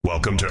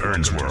Welcome to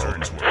Ern's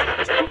World.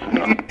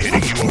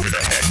 Hitting you over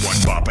the head one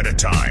bop at a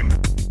time.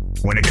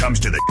 When it comes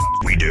to the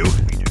we do,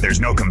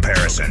 there's no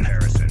comparison.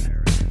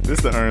 This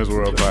is the Ern's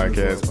World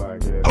podcast.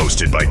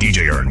 Hosted by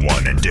DJ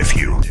Ern1 and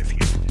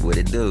Diffu. What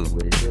it do?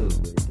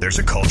 There's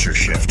a culture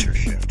shift,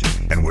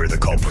 and we're the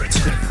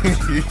culprits.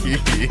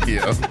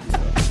 Yeah.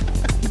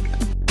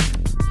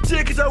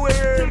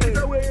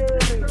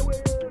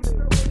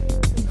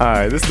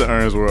 Alright, this is the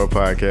Ern's World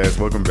podcast.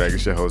 Welcome back.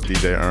 It's your host,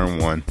 DJ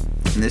Ern1.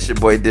 And this your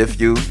boy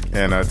Diffu.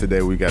 And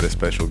today we got a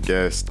special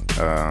guest.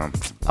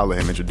 I'll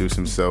let him introduce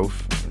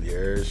himself. Yeah,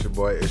 it's your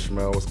boy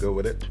Ishmael. What's good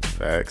with it?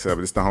 Facts. But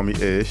it's the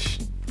homie Ish.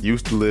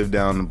 Used to live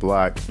down the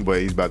block, but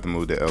he's about to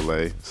move to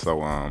LA. So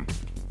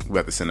we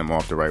have to send him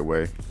off the right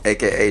way.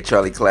 AKA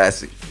Charlie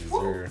Classic.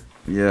 Sir.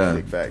 Yeah.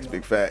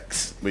 Big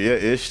facts. But yeah,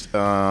 Ish,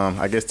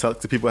 I guess tell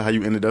people how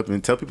you ended up here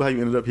in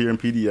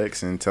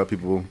PDX, and tell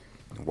people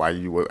why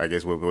you, I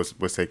guess,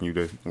 what's taking you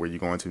to where you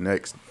going to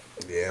next.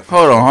 Yeah.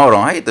 Hold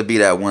on. I hate to be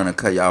that one to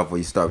cut you off before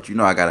you start, but you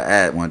know I gotta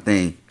add one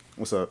thing.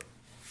 What's up?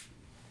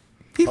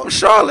 He from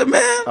Charlotte,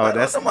 man. Oh,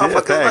 that's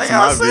motherfuckers.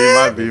 facts.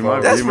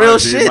 My That's real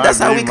shit. That's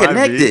how we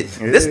connected.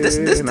 This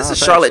is facts.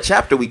 Charlotte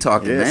chapter we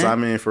talking, man. Yes, I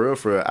mean, for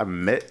real, I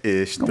met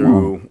Ish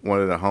through one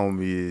of the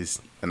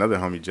homies, another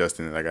homie,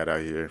 Justin, that I got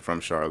out here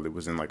from Charlotte.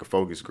 Was in like a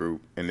focus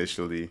group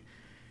initially.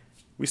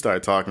 We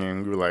started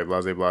talking. We were like,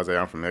 blase,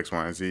 I'm from X,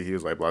 Y, and Z. He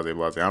was like, blase,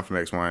 I'm from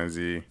X, Y, and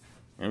Z.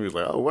 And we was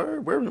like, oh, where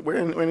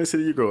in the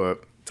city you grow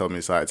up? Told me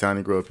the side of town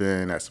he grew up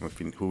in. Asked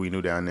him who we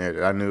knew down there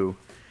that I knew.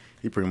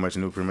 He pretty much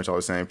knew all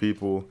the same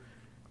people.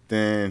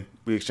 Then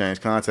we exchanged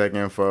contact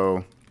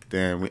info.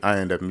 Then I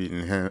ended up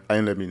meeting him. I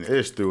ended up meeting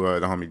Ish through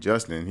the homie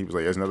Justin. He was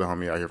like, there's another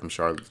homie out here from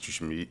Charlotte that you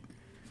should meet.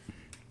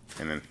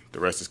 And then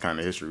the rest is kind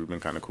of history. We've been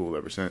kind of cool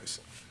ever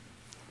since.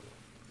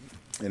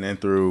 And then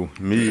through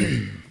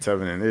me,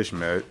 Tevin and Ish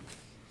met.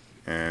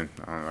 And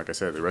like I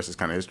said, the rest is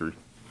kind of history.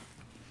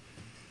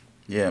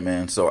 Yeah,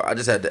 man. So I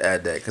just had to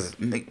add that because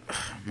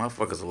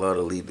motherfuckers love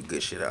to leave the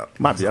good shit out.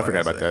 I forgot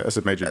about that. That's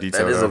a major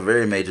detail. That is a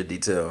very major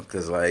detail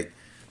because, like,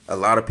 a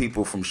lot of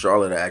people from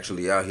Charlotte are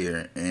actually out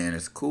here, and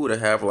it's cool to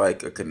have,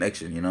 like, a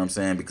connection, you know what I'm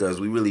saying? Because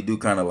we really do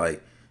kind of,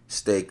 like,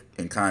 stay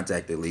in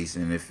contact at least.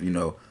 And if,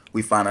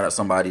 we find out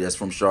somebody that's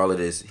from Charlotte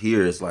is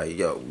here, it's like,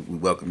 yo, we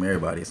welcome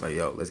everybody. It's like,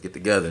 yo, let's get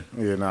together.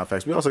 Yeah,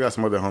 facts. We also got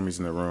some other homies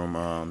in the room,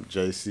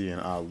 JC and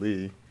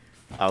Ali.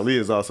 Ali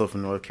is also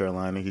from North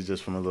Carolina. He's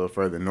just from a little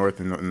further north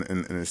in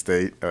the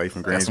state. He's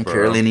from Greensboro. Got some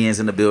Carolinians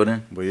in the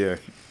building. But yeah,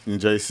 and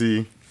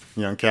JC,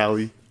 young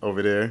Cali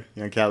over there,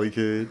 young Cali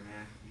kid.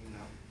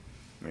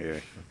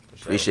 Yeah.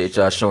 Appreciate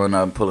y'all showing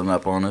up and pulling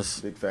up on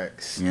us. Big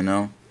facts.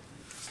 But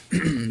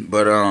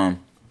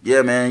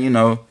yeah, man,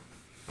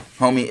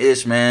 homie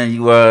Ish, man,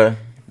 you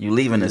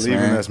leaving us,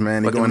 man. Leaving us,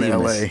 man. You going to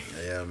LA.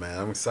 Yeah, man.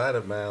 I'm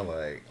excited, man.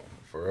 Like,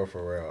 for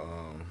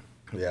real.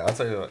 Yeah, I'll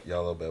tell y'all a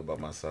little bit about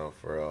myself,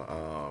 for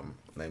real.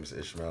 Name is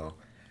Ishmael.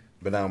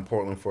 Been out in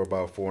Portland for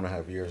about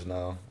 4.5 years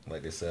now.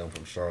 Like they said, I'm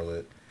from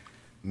Charlotte.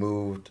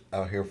 Moved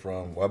out here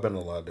I've been in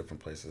a lot of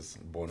different places.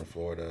 Born in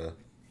Florida,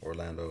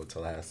 Orlando,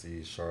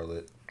 Tallahassee,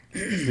 Charlotte.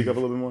 Speak up a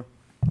little bit more.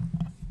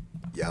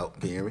 Yo,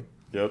 can you hear me?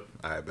 Yep.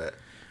 All right, bet.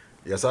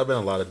 Yeah, so I've been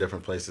in a lot of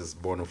different places.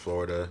 Born in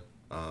Florida,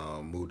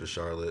 moved to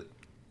Charlotte,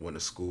 went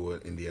to school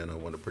in Indiana,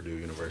 went to Purdue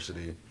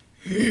University.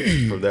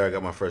 From there, I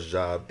got my first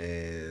job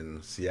in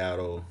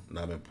Seattle.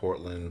 Now I'm in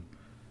Portland.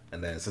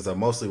 And then since I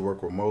mostly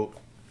work remote,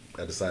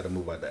 I decided to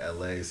move out to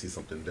LA, see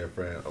something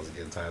different. I was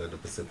getting tired of the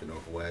Pacific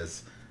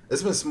Northwest.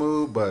 It's been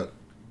smooth, but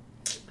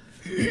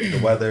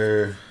the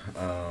weather,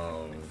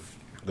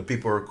 the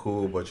people are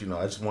cool. But,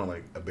 I just want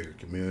like a bigger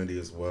community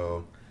as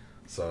well.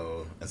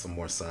 So, and some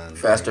more sun.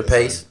 Faster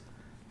pace?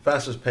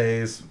 Faster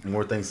pace,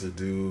 more things to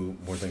do,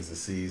 more things to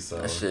see.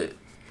 So, that shit.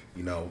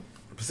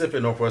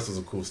 Pacific Northwest is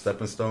a cool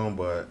stepping stone,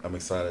 but I'm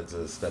excited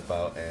to step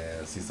out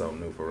and see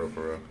something new for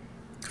real.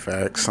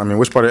 Facts. I mean,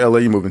 which part of LA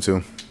you moving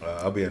to?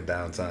 I'll be in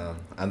downtown.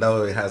 I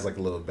know it has like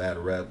a little bad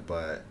rep,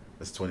 but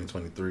it's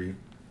 2023.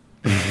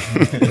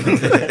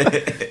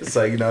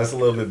 So, it's a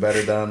little bit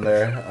better down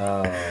there.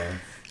 I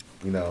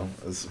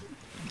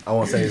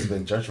won't say it's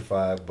been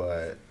gentrified,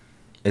 but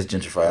it's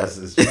gentrified.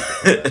 It's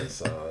gentrified.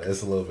 So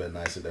it's a little bit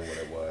nicer than what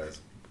it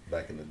was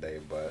back in the day,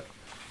 but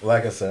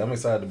like I said, I'm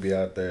excited to be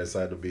out there,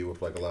 excited to be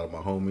with like a lot of my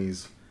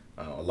homies.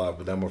 A lot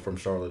of them are from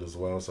Charlotte as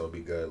well, so it'll be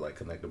good like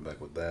connecting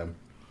back with them.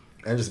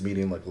 And just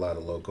meeting like a lot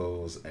of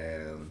locals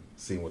and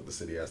seeing what the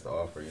city has to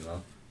offer,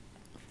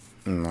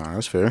 Nah,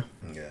 that's fair.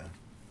 Yeah.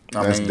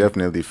 That's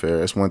definitely fair.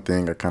 That's one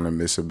thing I kind of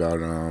miss about,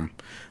 and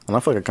I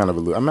feel like I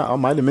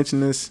might have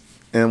mentioned this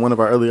in one of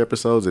our earlier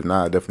episodes. If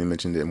not, I definitely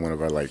mentioned it in one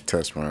of our like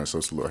test runs, so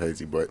it's a little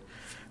hazy. But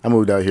I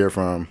moved out here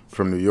from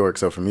New York,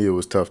 so for me it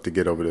was tough to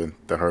get over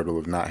the hurdle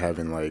of not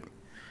having like,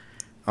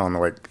 I don't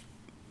know, like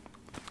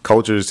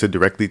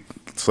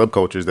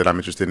subcultures that I'm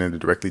interested in to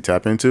directly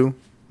tap into.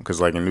 Because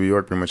like in New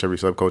York, pretty much every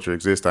subculture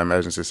exists. I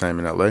imagine it's the same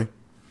in LA.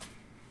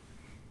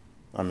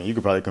 I mean, you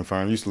could probably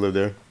confirm. You used to live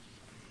there.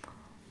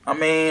 I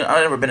mean,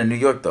 I've never been to New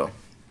York though.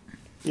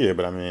 Yeah,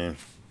 but I mean.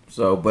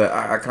 So, but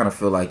I kind of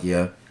feel like,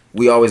 yeah,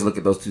 we always look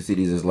at those two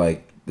cities as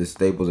like the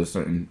staples of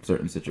certain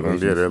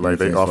situations. Yeah, they're like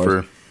they You know what I'm saying?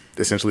 offer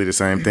essentially the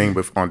same thing,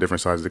 but on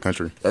different sides of the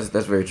country. That's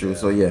very true. Yeah,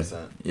 So yeah,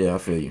 100%. yeah, I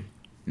feel you,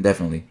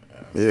 definitely.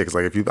 Yeah, because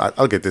like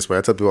I'll get this way.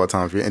 I tell people all the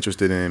time, if you're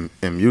interested in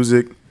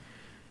music,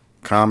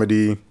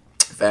 comedy,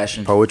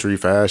 Fashion. poetry,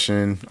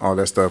 fashion, all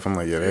that stuff, I'm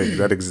like, yeah,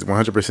 that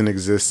 100%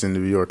 exists in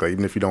New York. Like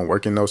even if you don't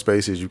work in those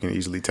spaces, you can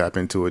easily tap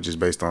into it just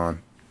based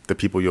on the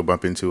people you'll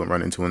bump into and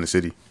run into in the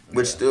city.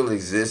 Which still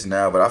exists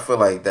now, but I feel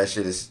like that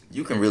shit is,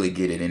 you can really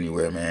get it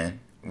anywhere, man.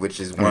 Which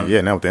is I mean,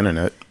 yeah, now with the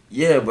internet.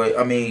 Yeah, but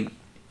I mean,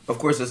 of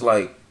course, it's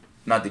like,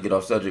 not to get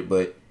off subject,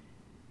 but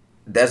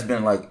that's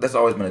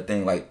always been a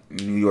thing, like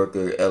New York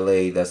or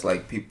LA. That's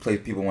like place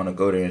people want to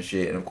go there and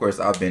shit. And of course,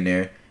 I've been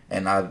there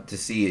and to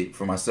see it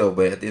for myself.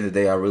 But at the end of the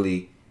day, I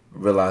really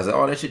realized that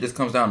all that shit just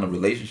comes down to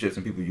relationships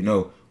and people you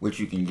know, which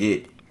you can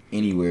get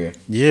anywhere.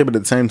 Yeah, but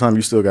at the same time,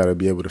 you still got to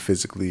be able to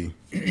physically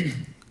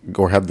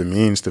or have the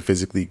means to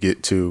physically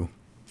get to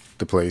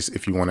the place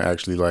if you want to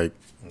actually like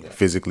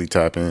physically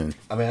tap in.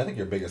 I mean, I think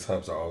your biggest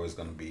hubs are always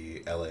going to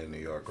be LA and New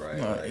York, right?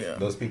 Like, yeah.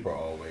 Those people are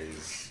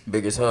always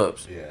Biggest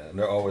hubs. yeah, and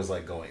they're always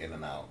like going in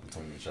and out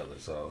between each other.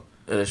 So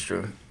That is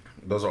true.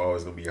 those are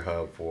always going to be your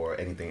hub for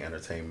anything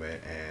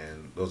entertainment,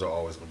 and those are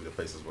always going to be the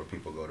places where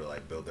people go to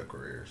like build their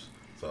careers.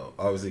 So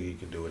obviously you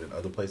can do it in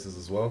other places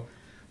as well,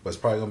 but it's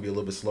probably going to be a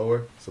little bit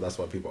slower. So that's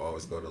why people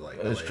always go to like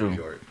That's LA true. and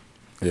New York.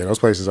 Yeah, those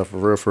places are for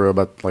real.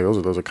 But like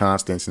those are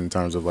constants in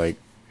terms of like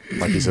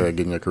you said,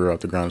 getting your career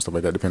off the ground and stuff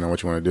like that, depending on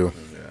what you want to do.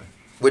 Yeah.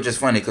 Which is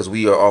funny because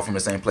we are all from the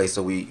same place.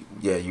 So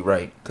you're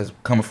right. Because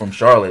coming from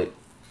Charlotte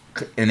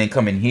and then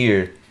coming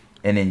here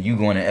and then you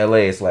going to LA,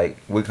 it's like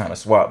we kind of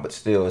swap, but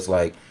still it's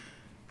like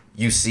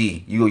you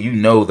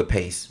know the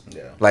pace.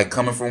 Yeah. Like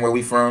coming from where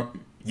we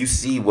from, you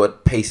see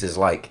what pace is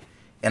like.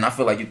 And I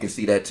feel like you can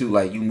see that too.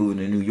 Like you moving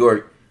to New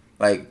York,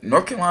 like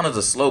North Carolina's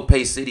a slow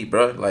paced city,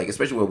 bro. Like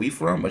especially where we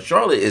from. But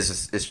Charlotte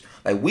is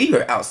like we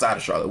are outside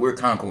of Charlotte. We're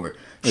Concord.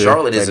 Yeah,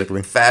 Charlotte is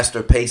technically.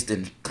 faster paced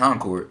than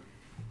Concord,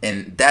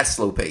 and that's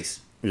slow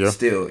pace. Yeah.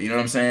 Still, you know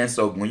what I'm saying?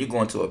 So when you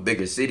go into a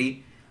bigger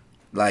city,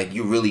 like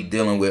you're really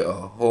dealing with a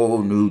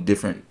whole new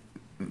different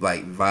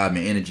like vibe and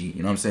energy.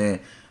 You know what I'm saying?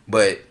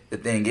 But the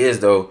thing is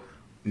though,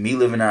 me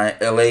living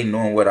out in LA,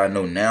 knowing what I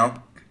know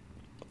now.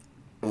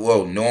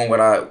 Well, knowing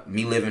when I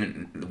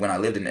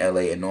lived in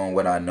LA and knowing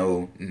what I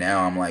know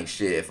now, I'm like,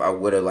 shit, if I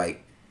would have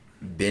like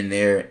been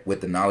there with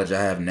the knowledge I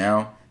have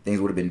now, things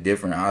would have been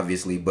different,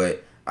 obviously.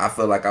 But I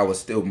feel like I would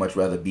still much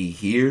rather be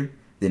here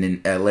than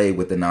in LA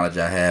with the knowledge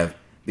I have,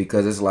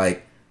 because it's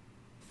like,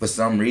 for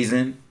some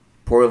reason,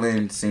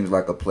 Portland seems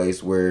like a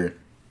place where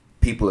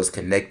people is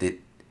connected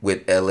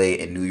with LA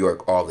and New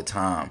York all the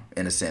time,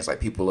 in a sense.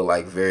 Like people are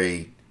like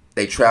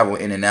they travel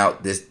in and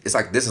out. This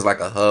is like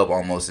a hub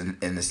almost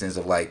in the sense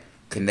of like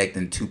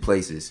connecting two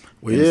places.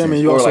 Well, yeah, I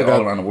mean, you or also like got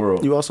all around the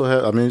world. You also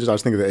have, I mean,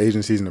 just think of the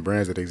agencies and the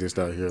brands that exist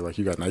out here. Like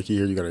you got Nike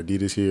here, you got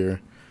Adidas here,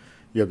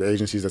 you have the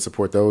agencies that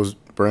support those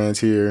brands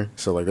here.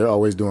 So like they're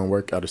always doing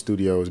work out of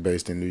studios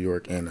based in New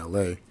York and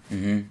LA.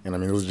 Mm-hmm. And I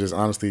mean, those are just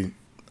honestly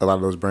a lot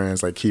of those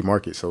brands like key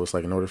markets. So it's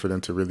like in order for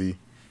them to really,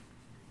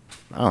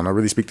 I don't know,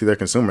 really speak to their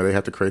consumer, they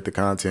have to create the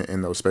content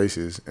in those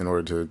spaces in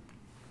order to,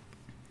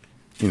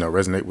 you know,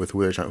 resonate with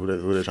who they're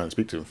trying to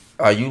speak to.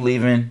 Are you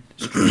leaving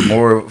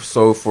more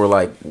so for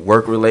like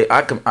work related?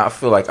 I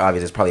feel like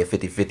obviously it's probably a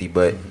 50-50,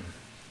 but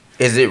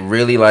is it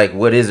really like,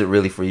 what is it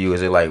really for you?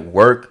 Is it like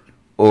work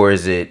or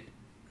is it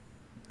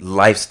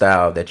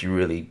lifestyle that you're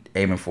really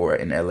aiming for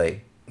in LA?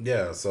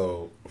 Yeah,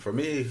 so for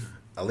me,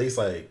 at least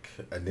like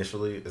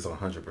initially, it's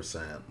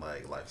 100%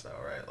 like lifestyle,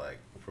 right? Like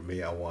for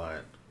me, I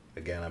want,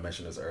 again, I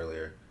mentioned this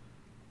earlier,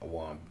 I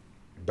want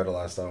better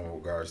lifestyle in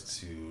regards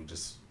to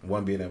just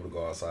one, being able to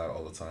go outside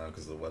all the time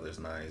because the weather's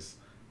nice.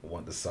 I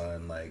want the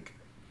sun, like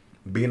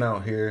being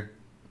out here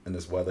in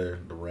this weather,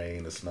 the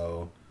rain, the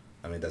snow.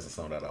 I mean, it doesn't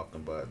snow that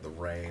often, but the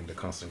rain, the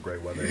constant gray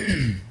weather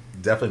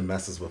definitely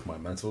messes with my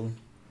mental.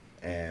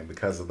 And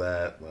because of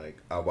that, like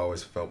I've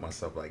always felt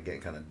myself like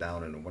getting kind of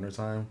down in the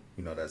wintertime,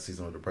 you know, that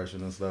seasonal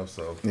depression and stuff.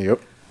 So Yep.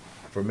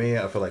 for me,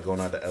 I feel like going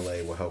out to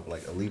LA will help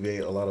like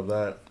alleviate a lot of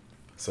that.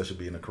 Especially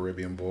being a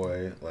Caribbean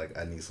boy, like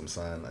I need some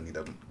sun, I need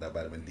that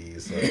vitamin D.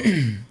 So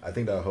I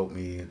think that'll help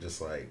me just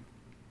like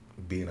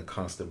be in a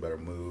constant better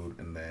mood.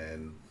 And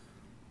then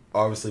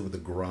obviously with the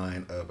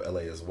grind of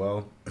LA as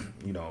well,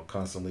 you know,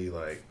 constantly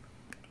like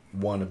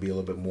want to be a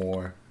little bit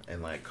more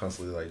and like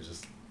constantly like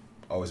just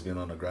always being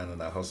on the grind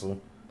and that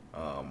hustle.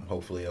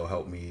 Hopefully it'll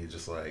help me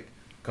just like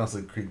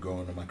constantly keep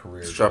going in my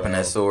career. Sharpen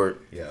that sword.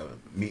 Yeah,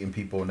 meeting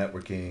people,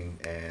 networking,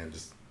 and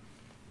just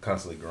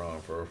constantly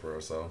growing for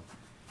real. So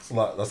it's a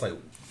lot. That's like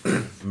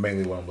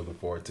mainly what I'm looking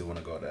forward to when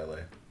I go to LA.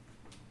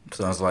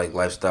 Sounds like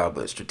lifestyle,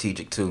 but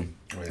strategic too.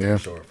 Yeah.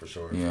 For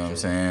sure. You know what I'm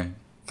saying?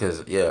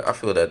 Because, yeah, I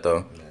feel that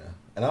though. Yeah,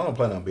 and I don't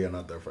plan on being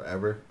out there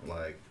forever.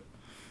 Like,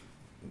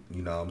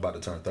 you know, I'm about to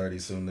turn 30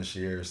 soon this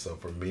year. So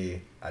for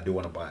me, I do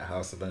want to buy a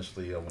house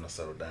eventually. I want to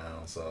settle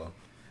down. So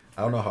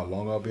I don't know how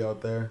long I'll be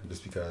out there,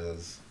 just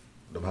because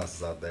the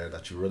houses out there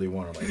that you really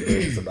want are like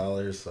millions of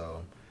dollars.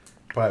 So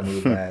probably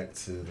move back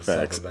to the South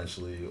Facts.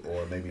 eventually,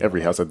 or maybe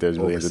Every house out there is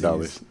millions of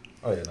overseas. dollars.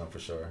 Oh yeah, no, for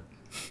sure.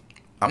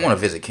 I want to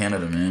visit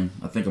Canada, man.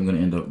 I think I'm gonna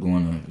end up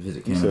going to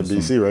visit You Canada. said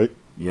BC, right?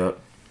 Yep.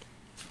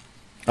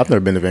 I've never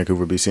been to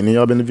Vancouver, BC. Any of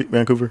y'all been to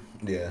Vancouver?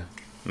 Yeah.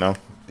 No.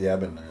 Yeah, I've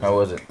been there. How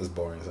was it? It's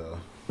boring as hell.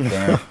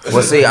 Damn.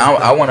 Well, see,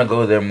 I want to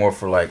go there more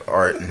for like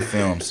art and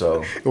film,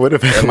 so What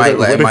if it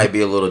might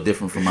be a little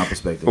different from my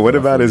perspective. What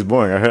about it's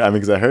boring?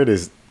 Because I heard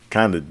it's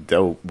kind of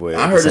dope, but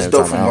I at heard the it's same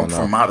dope time,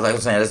 from my like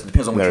I'm saying. It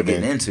depends on what Never you're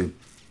getting been. into.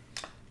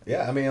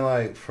 Yeah, I mean,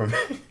 like, for me,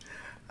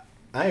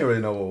 I didn't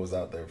really know what was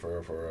out there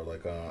for real.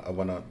 Like, I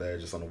went out there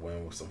just on a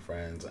whim with some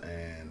friends,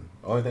 and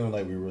the only thing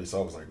like we really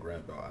saw was like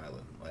Granville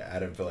Island. Like, I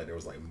didn't feel like there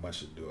was like much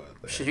to do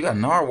out there. Shit, you got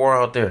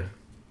Narwhal out there.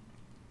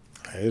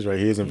 He's right.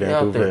 He is in He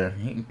out there.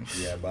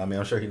 Vancouver. Yeah, but I mean,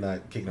 I'm sure he's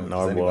not kicking him with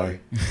Narwhal. anybody.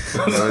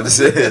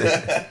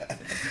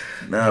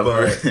 Nah,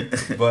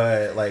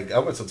 but like, I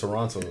went to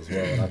Toronto as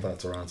well, and I thought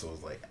Toronto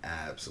was like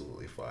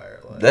absolutely fire.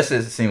 Like, that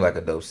shit seemed like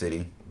a dope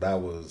city. that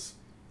was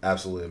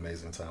absolutely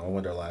amazing time. I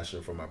went there last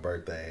year for my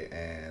birthday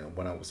and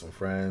went out with some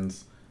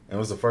friends. And it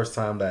was the first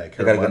time that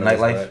They got a good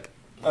Carolina was nightlife? back.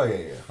 Oh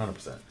yeah,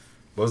 100%.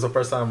 But it was the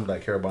first time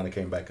that Carolina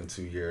came back in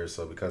 2 years.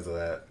 So because of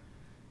that,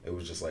 it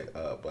was just like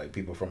up. Like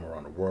people from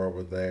around the world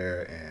were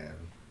there, and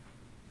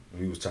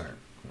we was turned.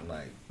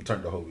 Like we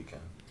turned the whole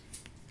weekend,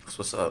 That's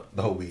what's up.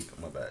 the whole week.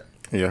 My bad.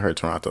 Yeah, I heard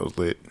Toronto's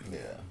lit. Yeah,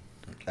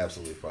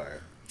 absolutely fire.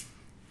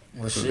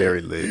 Well, shit.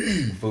 Very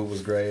lit. Food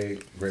was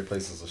great. Great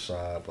places to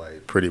shop.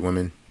 Like Pretty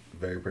women.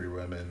 very pretty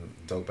women.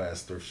 Dope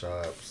ass thrift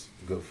shops.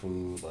 Good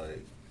food.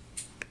 Like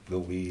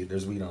good weed.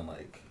 There's weed on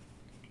like,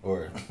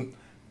 or can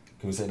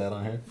we say that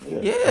on here?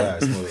 Yeah.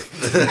 Alright,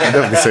 smooth.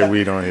 Definitely say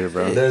weed on here,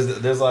 bro.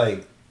 There's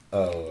like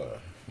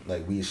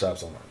weed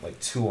shops on like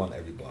 2 on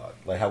every block.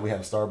 Like how we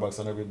have Starbucks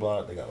on every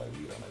block, they got like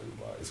weed on every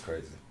block. It's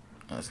crazy.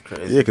 That's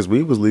crazy. Yeah, because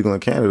weed was legal in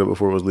Canada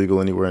before it was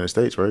legal anywhere in the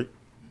States, right?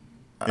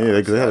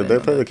 Yeah, they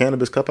play the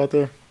Cannabis Cup out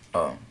there.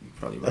 Oh, you're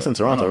probably right. That's in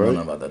Toronto, I don't right?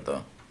 know about that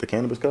though. The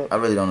Cannabis Cup? I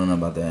really don't know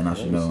nothing about that, and I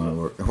should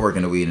know. I work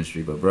in the weed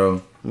industry, but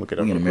bro, Look it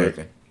we up in real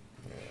quick.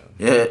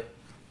 America. Yeah,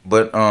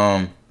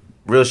 but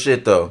real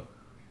shit though.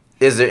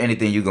 Is there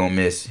anything you gonna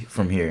miss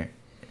from here?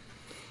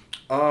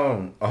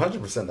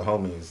 100% the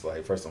homies,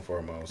 like first and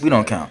foremost. We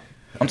don't count.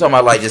 I'm talking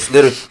about like just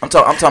literally. I'm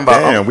talking about.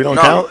 Damn, we don't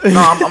no, count? No,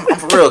 I'm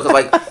for real. Cause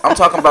like I'm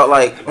talking about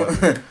like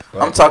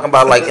I'm talking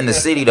about like in the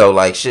city though,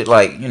 like shit,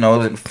 like you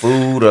know,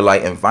 food or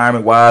like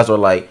environment wise or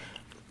like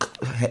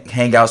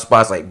hangout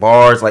spots like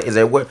bars. Like, is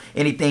there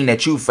anything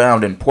that you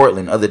found in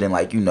Portland other than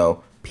like you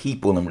know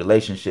people and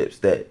relationships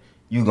that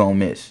you gonna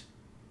miss?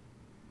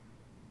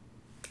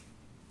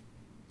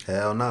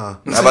 Hell nah.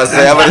 I'm about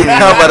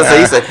to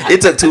say. You said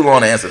it took too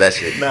long to answer that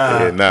shit.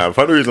 Yeah, nah. Part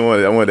of the reason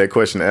I wanted that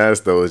question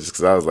asked though is just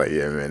because I was like,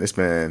 yeah, man, this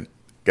man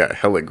got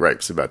hella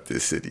gripes about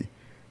this city.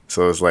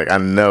 So it's like I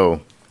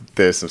know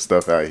there's some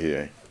stuff out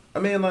here. I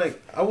mean, like,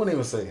 I wouldn't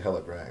even say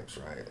hella gripes,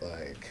 right?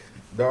 Like,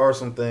 there are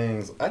some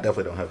things I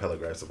definitely don't have hella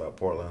gripes about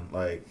Portland.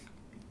 Like,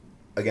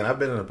 again, I've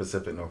been in the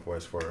Pacific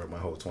Northwest for my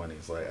whole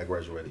 20s. Like, I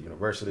graduated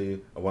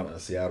university. I went to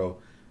Seattle.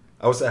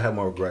 I would say I have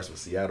more gripes with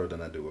Seattle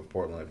than I do with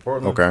Portland. Like,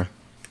 Portland, Okay.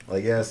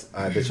 like, yes,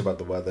 I bitch about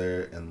the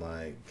weather and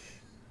like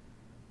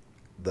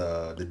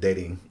the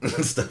dating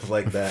and stuff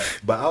like that.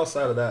 But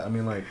outside of that, I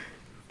mean, like,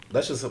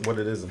 that's just what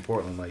it is in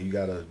Portland. Like, you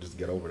gotta just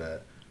get over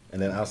that.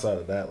 And then outside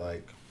of that,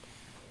 like,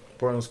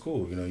 Portland's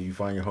cool. You know, you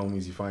find your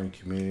homies, you find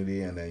your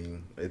community, and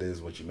then it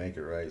is what you make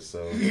it, right?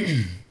 So,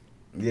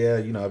 yeah,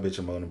 you know, I bitch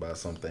and moan about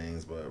some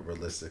things, but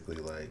realistically,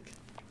 like,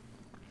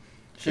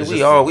 Shit, it's we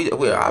just- all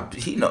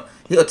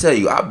he'll tell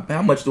you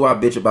how much do I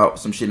bitch about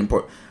some shit in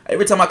Port.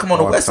 Every time I come on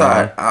the All the west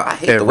time. side, I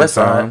hate the west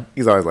side.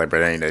 He's always like, bro,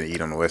 there ain't nothing to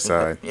eat on the west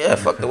side. Yeah,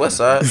 fuck the west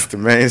side. It's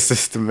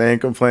the main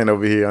complaint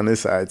over here on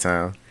this side of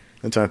town.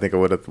 I'm trying to think of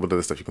what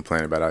other stuff you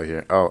complain about out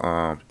here.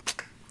 Oh,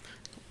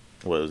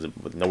 what is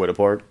it? Nowhere to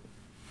park?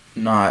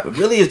 Nah, it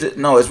really is.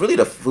 It's really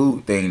the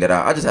food thing that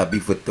I just have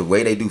beef with the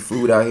way they do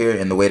food out here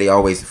and the way they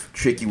always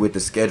trick you with the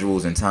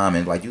schedules and time.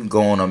 And like you can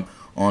go on them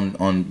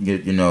on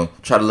you know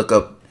try to look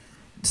up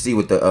see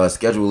what the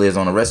schedule is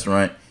on a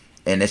restaurant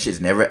and that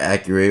shit's never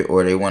accurate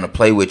or they want to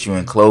play with you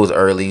and close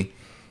early.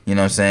 You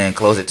know what I'm saying?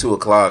 Close at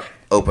 2:00,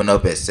 open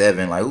up at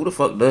 7. Like who the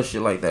fuck does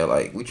shit like that?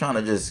 Like we trying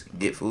to just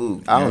get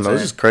food. I don't know. What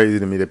It's I'm just crazy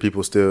to me that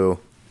people still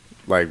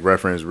like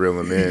reference Real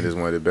and Men as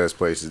one of the best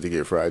places to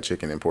get fried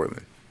chicken in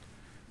Portland.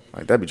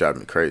 Like that be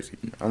driving me crazy.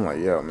 I'm like,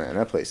 yo, man,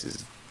 that place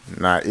is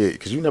not it.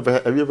 Cause you never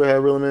have you ever had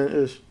Real and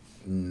Men, Ish?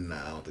 nah,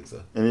 I don't think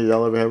so. Any of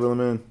y'all ever had Real and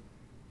Men?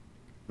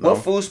 What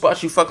food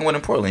spots you fucking with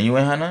in Portland? You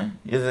ain't had none?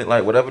 Is it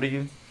like whatever to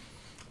you?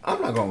 I'm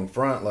not going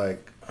front.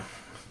 Like,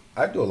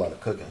 I do a lot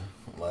of cooking.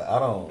 Like, I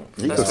don't.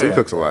 He That's cooks, he fair.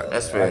 cooks a lot.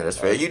 That's fair. That's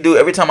fair. You do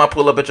every time I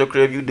pull up at your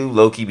crib. You do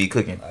low key be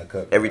cooking I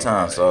cook every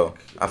time. like, So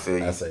I feel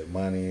you. I save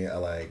money. I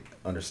like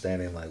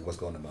understanding like what's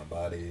going in my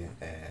body,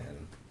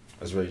 and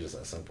it's really just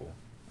that simple.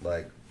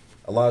 Like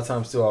a lot of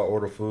times too, I'll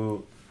order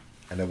food,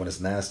 and then when it's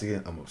nasty,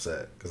 I'm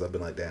upset because I've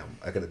been like, damn,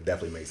 I could have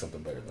definitely made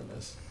something better than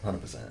this,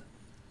 100%.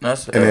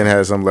 That's And then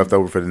have some left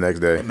over for the next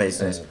day. It makes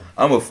sense.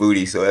 I'm a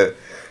foodie, so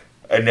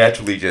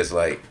naturally just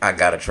like I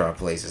gotta try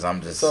places.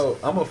 I'm just So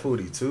I'm a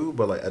foodie too,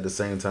 but like at the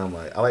same time,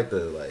 like I like to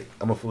like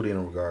I'm a foodie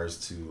in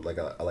regards to like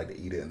I like to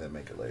eat it and then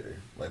make it later.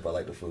 Like if I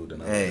like the food,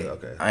 then hey,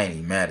 okay. I ain't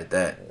even mad at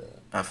that.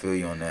 I feel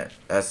you on that.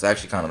 That's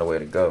actually kind of the way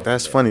to go.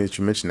 That's funny that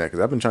you mentioned that because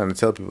I've been trying to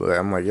tell people that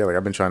I'm like, yeah, like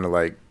I've been trying to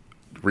like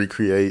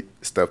recreate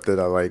stuff that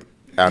I like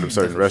out of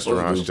certain That's what you're supposed to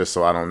restaurants do. just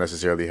so I don't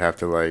necessarily have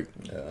to like,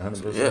 Yeah,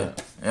 100%.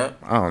 Yeah.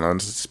 I don't know,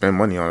 just spend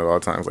money on it all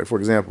the time. Like for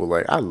example,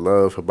 like I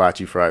love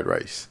hibachi fried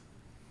rice.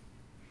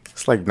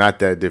 It's like not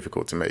that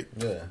difficult to make.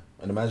 Yeah.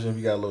 And imagine if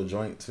you got a little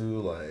joint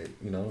too, like,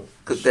 you know.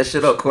 Cook that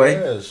shit up, Quay.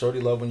 Yeah,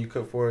 shorty love when you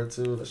cook for her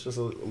too. That's just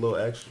a little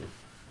extra.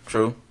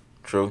 True.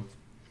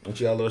 Don't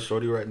you got a little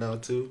shorty right now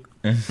too?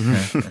 I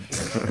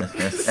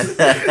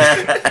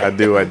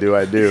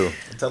do.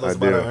 Tell us I about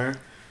do. her,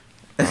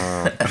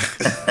 Aaron.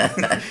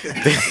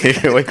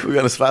 Like we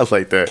on the spot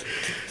like that,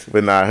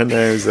 but nah, her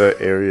name's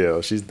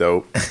Ariel. She's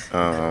dope.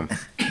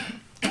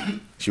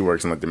 She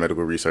works in like the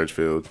medical research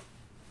field.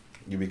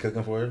 You be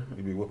cooking for her?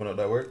 You be whipping up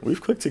that work?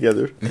 We've cooked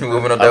together. You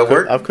moving up that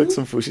work? I've cooked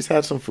some food. She's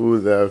had some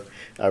food that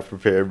I've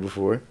prepared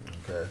before.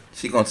 Okay.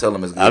 She gonna tell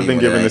him it's good. I've been even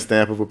given when the it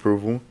stamp of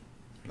approval.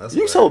 That's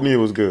You right. told me it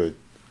was good.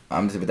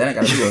 I'm just, but that ain't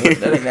gotta do her.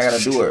 That ain't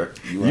gotta do her.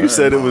 You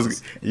said it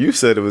was. You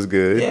said it was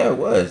good. Yeah, it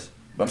was.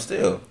 But I'm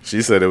still.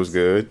 She said it was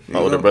good. My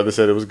You older know? brother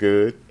said it was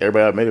good.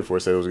 Everybody I made it for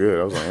said it was good.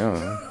 I was like,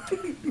 oh.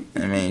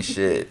 I mean,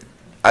 shit.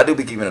 I do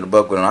be keeping it a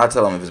buck with him. I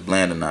tell him if it's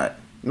bland or not.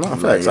 No, I'm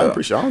facts. like, I yo.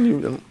 appreciate. I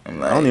don't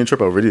I'm even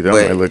trip over it either. I'm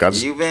But like, look, I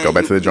just you been- go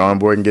back to the drawing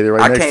board and get it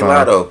right I next can't time.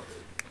 lie though.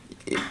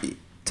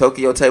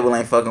 Tokyo Table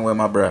ain't fucking with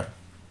my bruh.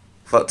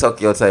 Fuck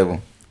Tokyo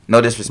Table. No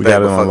We disrespect,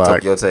 got it but on fuck lock.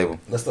 Tokyo Table.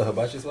 That's the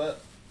hibachi spot?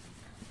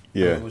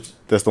 Yeah, Which-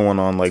 that's the one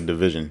on like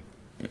Division.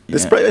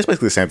 It's Yeah. it's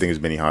basically the same thing as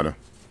Benihana.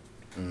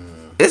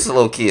 It's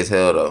low key as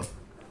hell though.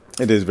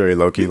 It is very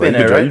low key. You Like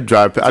been there, you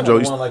drive. I That's the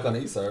drove. one like on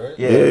the east side, right?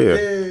 Yeah.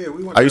 Yeah.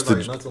 We went I there used to.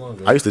 like not too long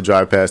ago. I used to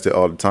drive past it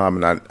all the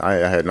time, and I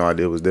had no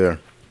idea it was there.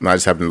 And I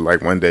just happened to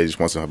like one day just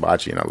want some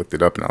hibachi, and I looked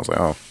it up, and I was like,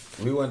 oh,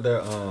 We went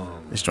there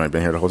this joint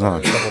been here the whole a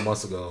time. couple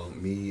months ago.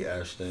 Me,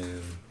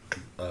 Ashton,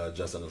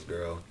 Justin, this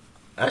girl.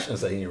 Ashton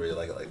said he didn't really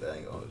like it like that. I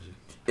ain't gonna hold you.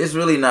 It's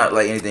really not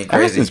like anything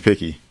crazy. Ashton's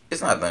picky.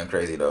 It's not nothing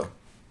crazy though.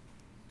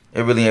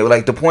 It really ain't.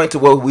 Like the point to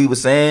what we were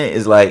saying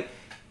is like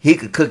he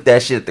could cook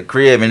that shit at the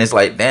crib, and it's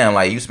like damn,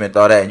 like you spent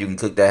all that, and you can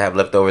cook that, have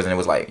leftovers, and it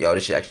was like yo,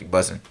 this shit actually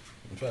busting.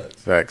 In fact,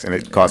 Facts, and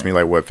it cost me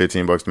like what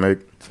 $15 to make,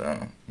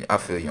 So yeah, I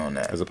feel you on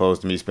that. as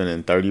opposed to me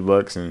spending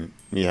 $30 and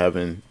me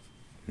having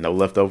no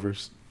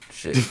leftovers.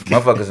 Shit,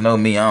 motherfuckers know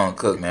me. I don't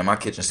cook, man. My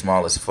kitchen's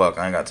small as fuck.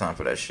 I ain't got time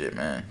for that shit,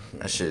 man.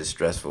 That shit is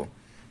stressful.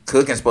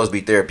 Cooking's supposed to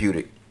be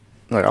therapeutic.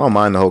 Like I don't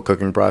mind the whole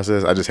cooking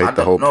process. I just hate I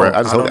the whole don't- prep. no,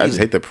 I just I don't hate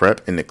either. the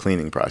prep and the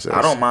cleaning process.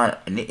 I don't mind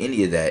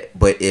any of that,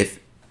 but if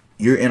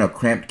you're in a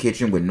cramped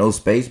kitchen with no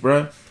space,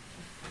 bruh,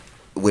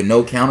 with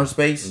no counter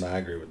space, nah, I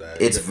agree with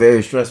that. it's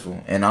very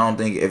stressful. And I don't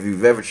think if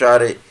you've ever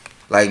tried it,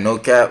 like no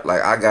cap,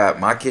 like I got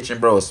my kitchen,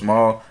 bro, is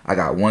small. I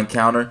got one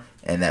counter,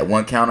 and that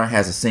one counter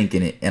has a sink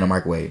in it and a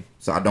microwave,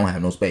 so I don't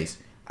have no space.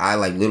 I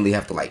like literally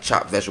have to like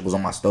chop vegetables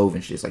on my stove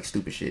and shit. It's like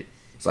stupid shit.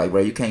 It's like,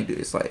 bro, you can't do it.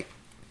 It's like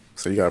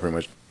So you got pretty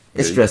much.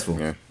 it's yeah, stressful.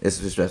 Yeah. It's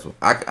just stressful.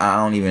 I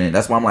don't even.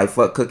 That's why I'm like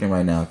fuck cooking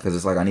right now because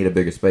it's like I need a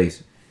bigger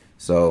space.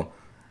 So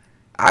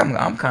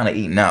I'm kind of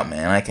eating out,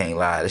 man. I can't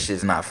lie. This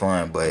shit's not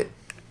fun, but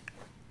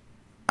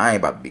I ain't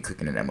about to be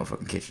cooking in that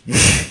motherfucking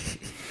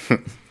kitchen.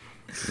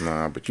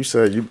 Nah, but you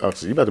said you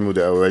so you about to move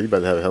to LA. You about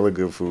to have hella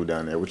good food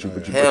down there. What you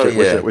Hell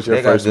yeah. What's your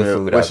They got first good meal?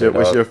 food What's out your there,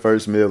 what's dog. your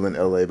first meal in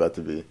LA about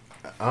to be?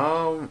 I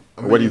What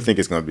do you mean, think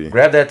it's gonna be?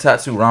 Grab that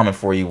Tatsu ramen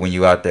for you when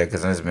you out there,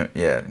 cause it's been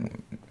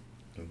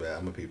I'm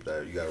gonna peep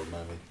that. You gotta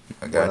remind me.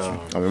 I got But,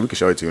 you. I mean, we can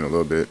show it to you in a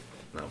little bit.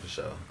 No, for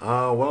sure.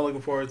 What I'm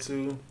looking forward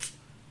to,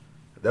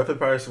 definitely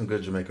probably some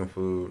good Jamaican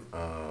food. I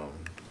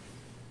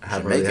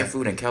haven't really Jamaican had-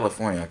 food in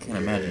California, I can't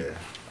imagine.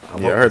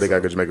 I'm Yeah, I hoping heard they so.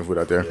 got good Jamaican food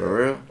out there. For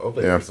real?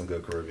 Hopefully, Yeah. there's some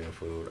good Caribbean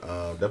food.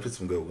 Definitely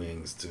some good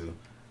wings too.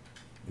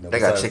 You know, They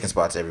got besides- chicken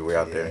spots everywhere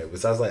out Yeah, there.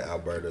 besides like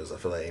Alberta's, I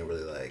feel like ain't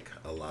really like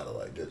a lot of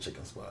like good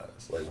chicken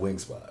spots, like wing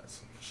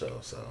spots. For sure.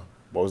 So,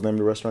 What was the name of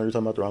the restaurant you were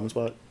talking about? The ramen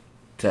spot?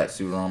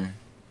 Tatsu ramen.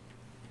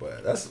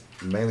 but that's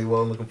mainly what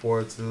I'm looking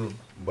forward to.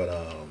 But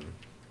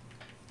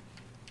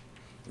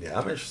yeah,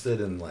 I'm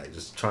interested in like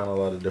just trying a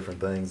lot of different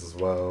things as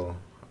well.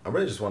 I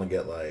really just want to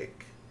get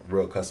like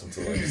real accustomed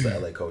to like just the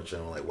LA culture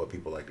and like what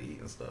people like to eat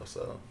and stuff.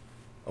 So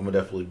I'm gonna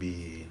definitely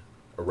be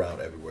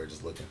around everywhere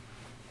just looking.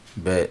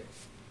 But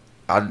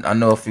I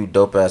know a few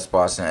dope ass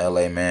spots in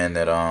LA, man,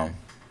 that I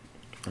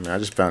mean, I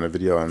just found a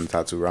video on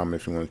Tatsu Ramen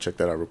if you want to check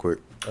that out real quick.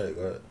 Hey,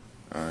 go ahead.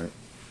 All right.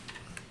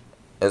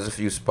 there's a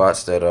few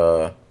spots that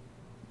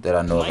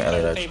I know of in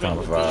LA that kind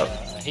of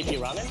vibe. Hiti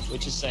ramen,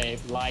 which is a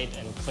light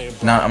and clear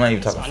broth. No, I'm not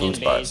even It's talking food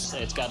onion-based.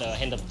 spots. It's got a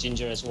hint of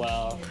ginger as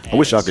well. I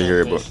wish and I could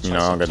hear it, served but, with you know,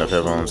 I don't got enough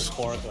tofu, headphones.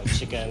 Pork or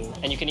chicken,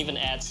 and you can even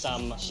add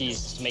some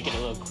cheese to make it a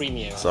little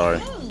creamier. Sorry.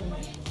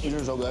 These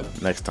are so good.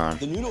 Next time.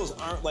 The noodles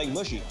aren't like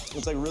mushy.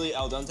 It's like really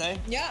al dente.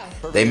 Yeah.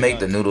 They make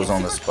the Perfectly noodles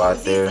on the Super spot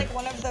cozy. there. It's like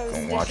one of those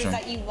Come watch dishes 'em.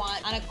 that you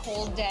want on a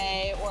cold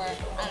day or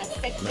on a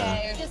sick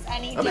day or just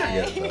any I mean,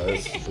 I day.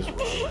 guess it's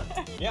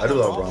ramen. Yeah, I do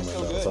love ramen's ramen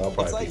so though, good. so I'll It's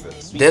probably like keep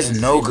it. sweet There's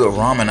and no savory. good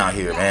ramen out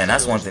here, man.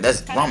 That's one thing.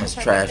 That's ramen's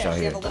trash out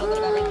You here. have a little bit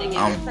of everything. You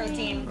have your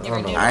protein, your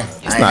noodles, I your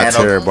It's ain't not had no-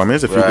 terrible. I mean,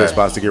 there's a few Right. good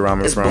spots to get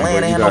ramen It's from, bland.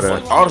 but Ain't you no gotta.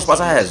 flavor. All the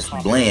spots I had is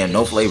bland,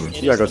 no flavor.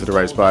 You gotta go to the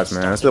right spots,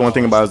 man. That's the one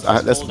thing about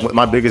that's what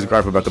my biggest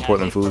gripe about the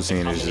Portland food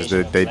scene is just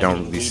that they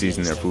don't really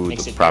season their food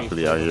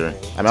properly out here.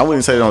 I mean, I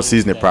wouldn't say they don't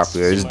season it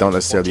properly. They just don't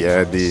necessarily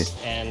add the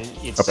And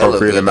it's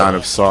appropriate good, amount though.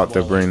 of salt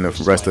to bring the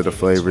rest of the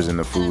flavors in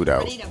the food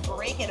out. ready to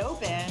break it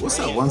open. What's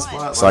that one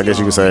spot? So I guess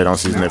you could say they don't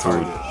season their food.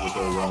 With the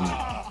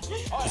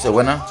ramen. You said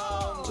what now?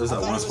 There's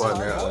that one spot in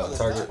there,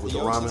 Target with the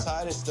Yolk ramen.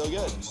 inside is still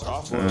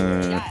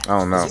good. I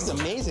don't know. It's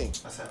amazing.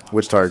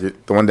 Which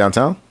Target? The one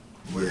downtown?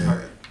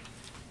 Yeah.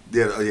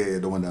 Yeah,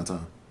 the one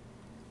downtown.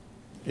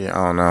 Yeah,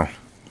 I don't know.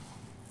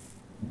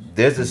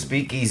 There's a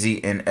speakeasy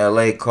in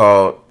LA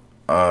called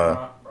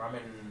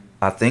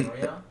I think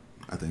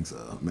I think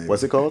so. Maybe.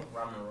 What's it called?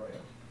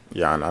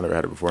 Yeah, I never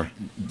had it before.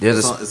 there's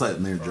It's, a it's like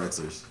Mayor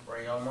Drexler's.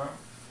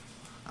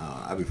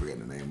 I be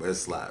forgetting the name, but it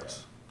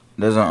slaps.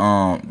 there's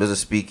a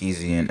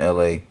speakeasy in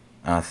LA.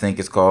 I think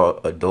it's called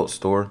Adult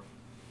Store.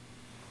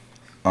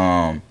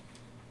 And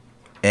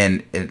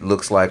it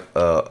looks like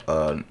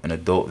an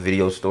adult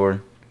video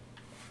store,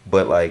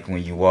 but like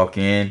when you walk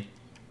in,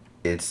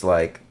 it's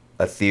like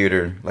a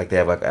theater. Like they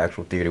have like an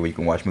actual theater where you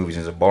can watch movies.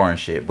 There's a bar and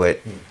shit. But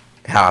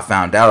how I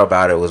found out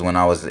about it was when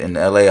I was in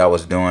LA. I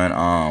was doing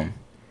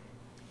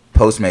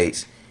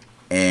Postmates,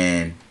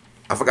 and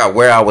I forgot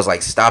where I was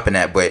like stopping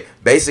at, but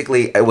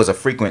basically it was a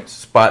frequent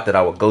spot that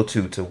I would go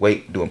to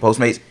wait doing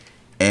Postmates,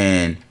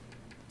 and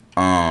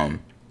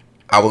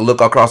I would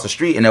look across the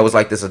street and there was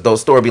like this adult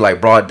store, it'd be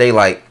like broad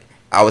daylight.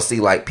 I would see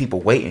like people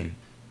waiting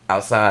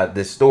outside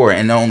this store,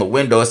 and then on the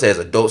window it says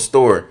adult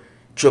store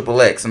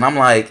XXX, and I'm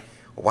like,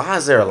 why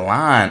is there a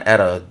line at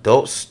an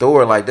adult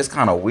store? Like, this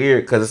kind of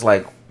weird, because it's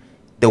like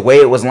the way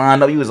it was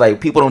lined up, you was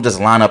like, people don't just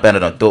line up at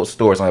an adult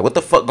store. So I'm like, what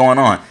the fuck going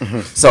on?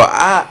 So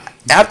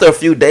after a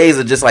few days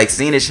of just like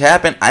seeing this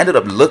happen, I ended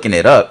up looking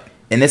it up,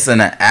 and it's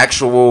in an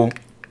actual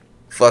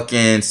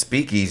fucking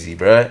speakeasy,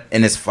 bruh,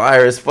 and it's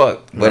fire as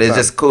fuck. But it's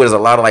just cool. There's a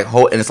lot of like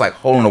hole, and it's like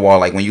hole in the wall.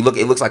 Like when you look,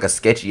 it looks like a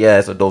sketchy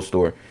ass adult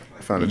store.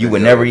 You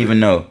would never even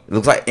know. It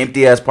looks like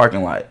empty ass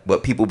parking lot,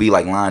 but people be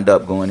like lined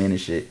up going in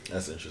and shit.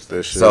 That's interesting.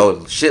 This shit.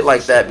 So shit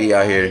like that be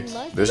out here.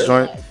 This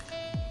joint?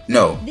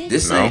 No,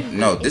 this ain't.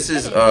 No, this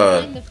is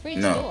no,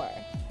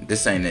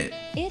 this ain't it.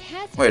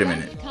 Wait a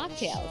minute.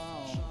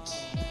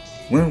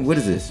 What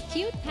is this?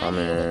 I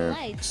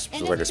mean, it's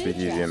just like a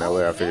speakeasy in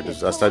LA. I figured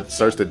this. I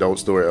searched adult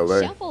store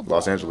LA,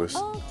 Los Angeles.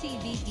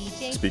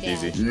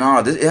 Speakeasy. No,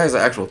 it has an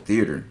actual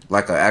theater,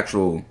 like an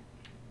actual.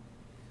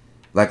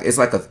 Like it's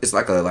like a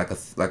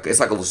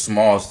little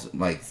small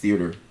like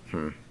theater.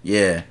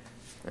 Yeah.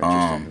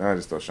 Interesting. Now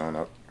it's still showing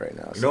up right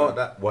now. You know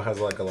what has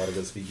like a lot of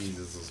good speakeasies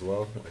as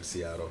well? Like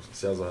Seattle.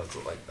 Seattle has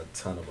like a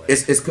ton of like.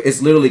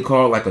 It's literally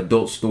called like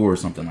adult store or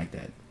something like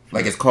that.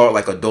 Like it's called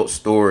like adult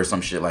store or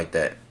some shit like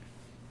that.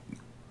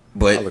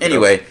 But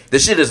anyway, the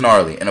shit is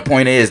gnarly, and the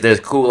point is, there's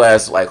cool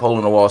ass like hole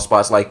in the wall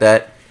spots like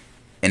that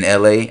in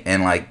LA,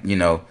 and like, you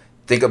know,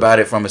 think about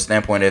it from a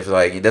standpoint of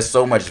like there's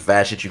so much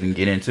vast shit you can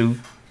get into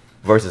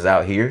versus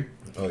out here.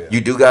 Oh, yeah.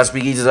 You do got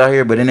speakeasies out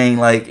here, but it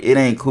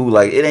ain't cool.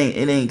 Like it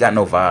ain't got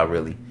no vibe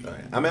really. Right.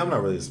 I mean, I'm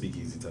not really a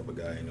speakeasy type of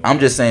guy. Anyway. I'm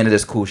just saying that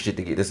there's cool shit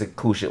to get. There's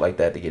cool shit like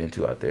that to get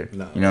into out there.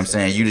 No, you know what I'm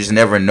saying? You just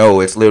never know.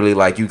 It's literally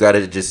like you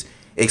gotta just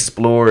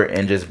explore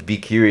and just be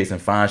curious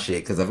and find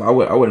shit. Because if I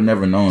would have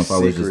never known if I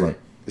was just like.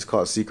 It's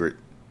called Secret.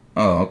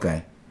 Oh,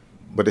 okay.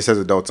 But it says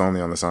adults only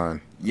on the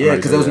sign. Yeah,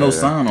 because there was no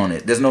sign on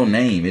it. There's no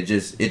name. It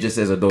just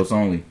says adults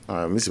only. All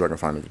right, let me see if I can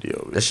find a video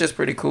of it. That shit's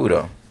pretty cool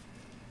though.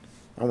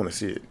 I want to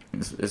see it.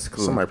 It's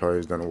cool. Somebody probably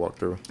has done a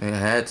walkthrough. They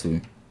had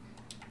to.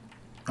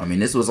 I mean,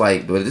 this was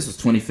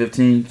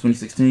 2015,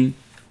 2016.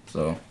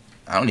 So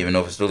I don't even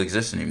know if it still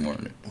exists anymore.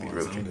 To be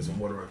real with you. Get some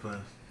water right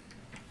fast.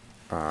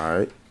 All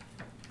right.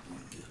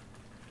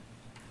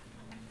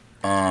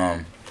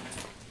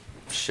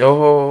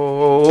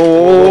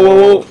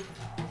 Show.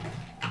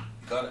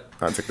 Got it.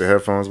 I took the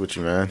headphones with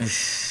you, man. Good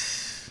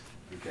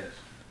catch.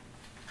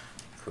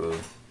 Cool.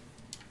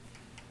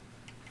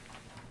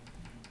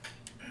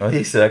 Oh,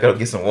 he said I gotta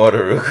get some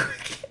water real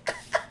quick.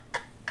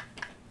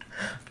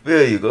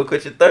 Feel you, go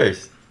quench your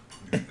thirst.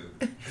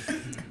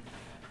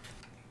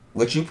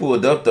 What you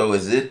pulled up though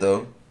is it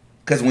though,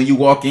 because when you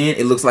walk in,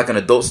 it looks like an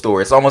adult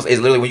store. It's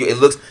literally when it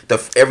looks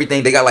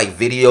everything they got like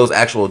videos,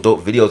 actual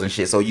adult videos and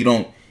shit. So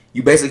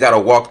you basically gotta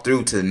walk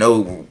through to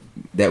know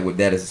that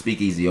is a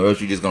speakeasy, or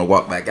else you're just gonna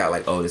walk back out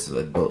like, oh, this is an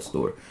adult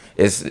store.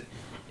 It's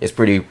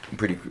pretty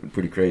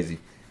crazy,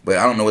 but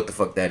I don't know what the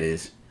fuck that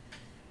is.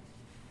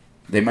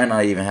 They might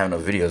not even have no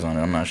videos on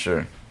it. I'm not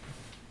sure.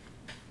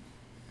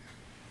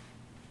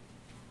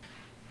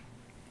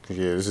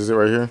 Yeah, this is it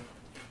right here.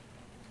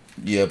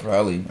 Yeah,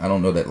 probably. I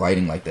don't know that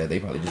lighting like that. They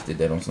probably just did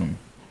that on something.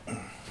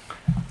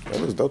 That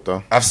looks dope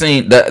though. I've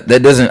seen that.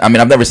 That doesn't. I mean,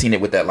 I've never seen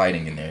it with that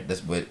lighting in there. So I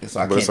But can't it's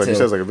like tell. it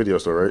says like a video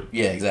store, right?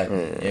 Yeah,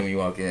 exactly. And when you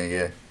walk in,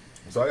 yeah.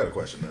 So I got a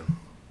question then.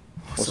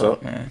 What's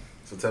up, man?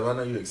 So Tev, I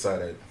know you're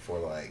excited for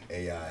like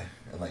AI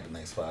in like the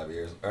next 5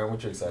 years. Or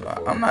what you excited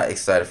for? I'm not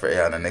excited for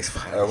AI in the next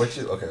 5 years.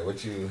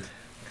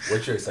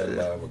 What you're excited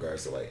about in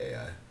regards to like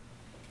AI?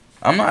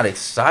 I'm not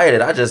excited.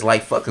 I just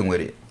like fucking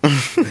with it.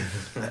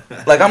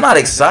 Like, I'm not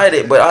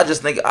excited, but I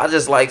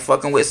just like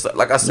fucking with.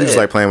 Like I said, You just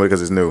like playing with it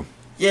because it's new.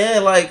 yeah,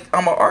 like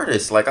I'm an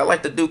artist. Like I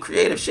like to do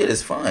creative shit.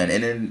 It's fun,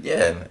 and then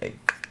like,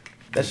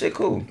 that shit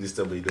cool. You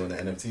still be doing the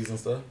NFTs and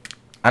stuff?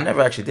 I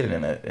never actually did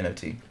an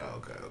NFT. Oh,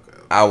 okay.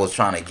 I was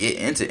trying to get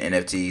into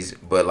NFTs,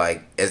 but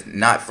like it's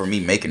not for me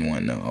making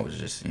one though. I was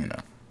just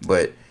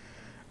but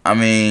I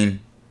mean,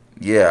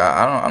 yeah,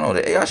 I don't know.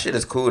 The AI shit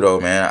is cool though,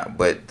 man.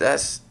 But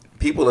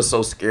people are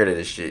so scared of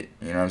this shit.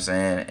 You know what I'm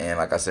saying? And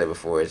like I said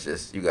before, it's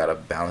just you gotta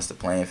balance the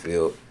playing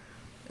field,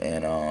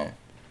 and I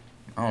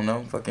don't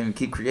know, fucking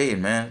keep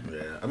creating, man.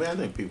 Yeah, I mean, I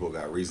think people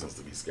got reasons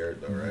to be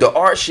scared though, right? The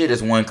art shit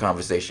is one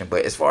conversation,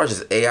 but as far as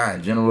just AI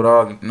in general,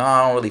 dog, no,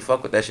 I don't really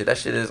fuck with that shit. That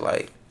shit is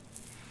like,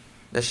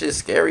 that shit's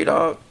scary,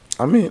 dog.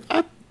 I mean,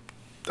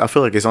 I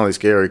feel like it's only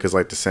scary because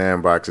like the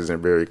sandbox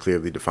isn't very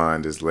clearly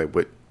defined as like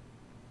what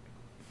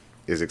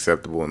is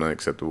acceptable and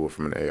unacceptable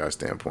from an AI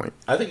standpoint.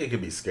 I think it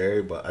could be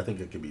scary, but I think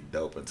it could be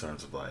dope in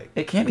terms of like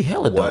It can be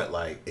hella what dope.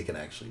 like it can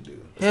actually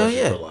do. Hell Especially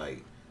yeah. for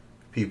like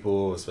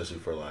people, especially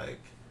for like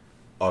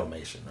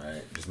automation,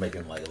 right? Just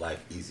making like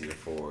life easier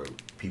for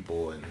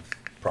people and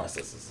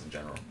processes in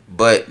general.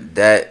 But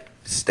that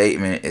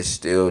statement is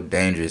still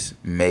dangerous.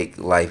 Make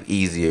life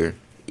easier.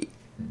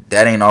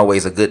 That ain't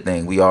always a good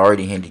thing. We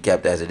already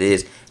handicapped as it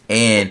is,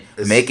 and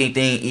making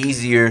things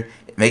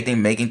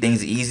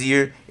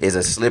easier is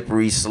a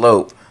slippery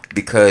slope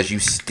because you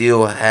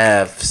still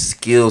have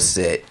skill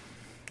set,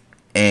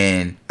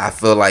 and I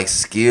feel like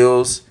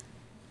skills.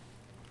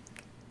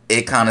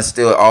 It kind of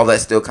still all that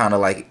still kind of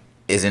like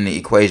is in the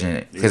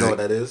equation. You know what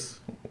that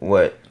is?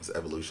 What? It's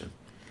evolution.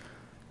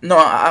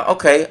 No,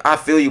 okay, I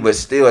feel you, but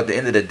still, at the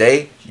end of the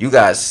day, you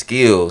got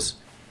skills,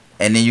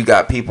 and then you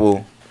got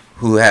people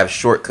who have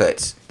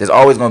shortcuts. There's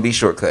always going to be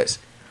shortcuts,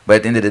 but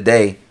at the end of the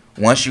day,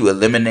 once you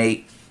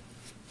eliminate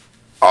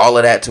all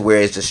of that to where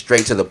it's just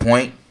straight to the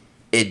point,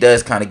 it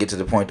does kind of get to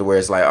the point to where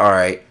it's like, all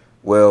right,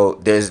 well,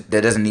 there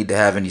doesn't need to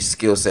have any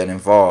skill set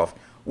involved,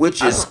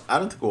 which is I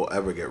don't think we'll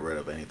ever get rid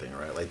of anything,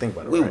 right? Like think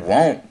about it. we right?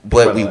 won't,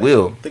 but we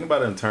will. Think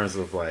about it in terms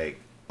of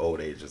like old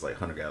ages, like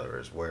hunter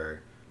gatherers,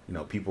 where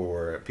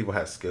people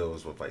had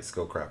skills with like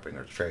skill cropping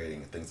or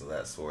trading and things of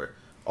that sort.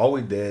 All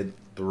we did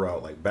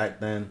throughout like back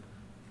then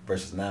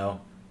versus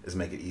now is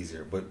make it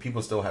easier, but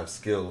people still have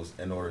skills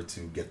in order to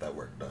get that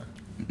work done.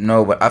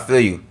 No, but I feel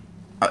you.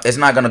 It's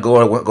not gonna go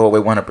away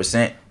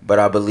 100%, but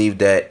I believe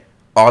that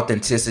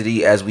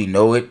authenticity, as we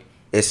know it,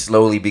 is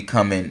slowly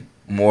becoming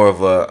more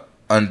of a.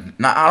 I'm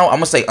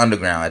gonna say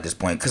underground at this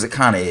point because it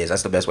kind of is.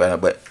 That's the best way to.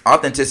 But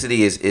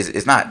authenticity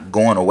is not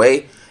going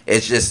away.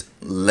 It's just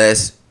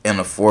less in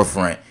the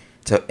forefront.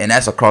 And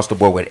that's across the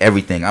board with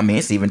everything. I mean,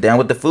 it's even down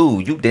with the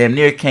food. You damn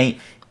near can't.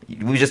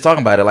 We were just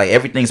talking about it. Like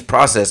everything's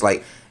processed.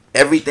 Like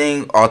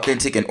everything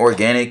authentic and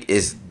organic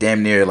is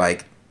damn near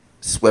like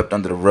swept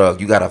under the rug.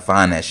 You gotta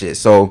find that shit.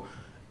 So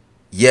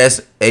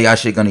yes, AI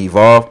shit gonna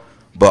evolve,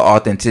 but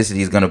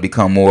authenticity is gonna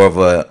become more of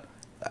a.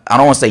 I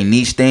don't want to say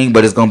niche thing,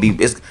 but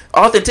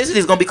authenticity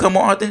is gonna become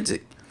more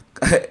authentic.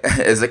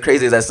 As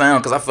crazy as that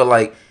sounds, because I feel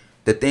like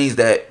the things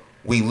that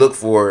we look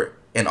for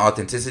in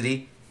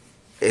authenticity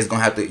is you're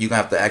gonna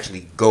have to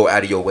actually go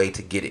out of your way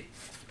to get it,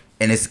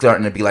 and it's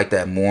starting to be like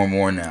that more and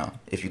more now.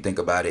 If you think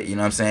about it, you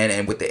know what I'm saying.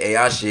 And with the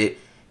AI shit,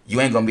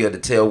 you ain't gonna be able to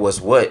tell what's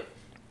what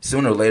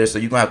sooner or later, so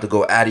you're gonna have to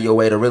go out of your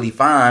way to really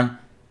find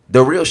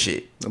the real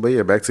shit. But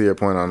yeah, back to your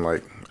point on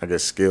like I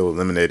guess skill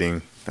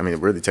eliminating. I mean,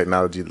 really,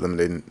 technology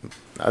eliminating.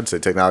 I'd say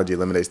technology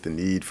eliminates the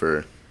need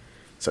for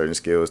certain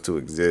skills to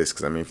exist.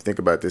 Because I mean, if you think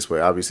about it this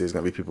way, obviously, there's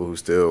gonna be people who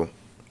still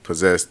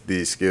possess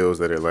these skills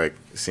that are like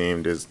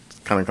seemed as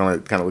kind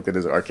of looked at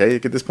as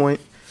archaic at this point.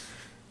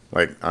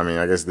 Like, I mean,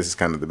 I guess this is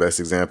kind of the best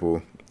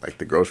example, like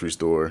the grocery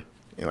store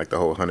and like the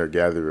whole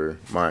hunter-gatherer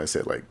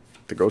mindset. Like,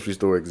 the grocery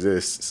store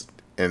exists,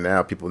 and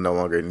now people no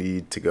longer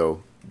need to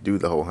go do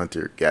the whole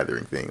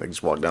hunter-gathering thing. Like,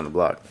 just walk down the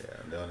block. Yeah,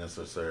 they don't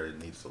necessarily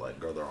need to like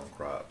grow their own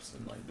crops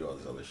and like do all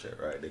this other shit,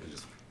 right? They could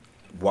just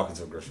walk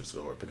into a grocery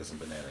store, pick up some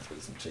bananas, pick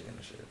up some chicken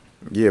and shit.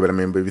 Yeah, but I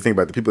mean, but if you think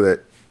about the people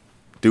that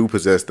do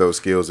possess those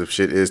skills, if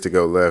shit is to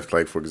go left,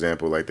 like for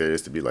example, like there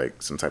is to be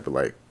like some type of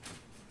like,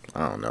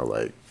 I don't know,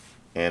 like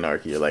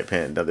anarchy or like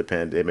another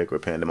pandemic or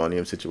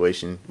pandemonium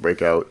situation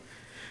breakout,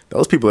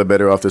 those people are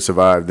better off to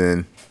survive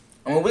than.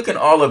 I mean, we can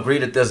all agree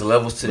that there's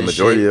levels to the this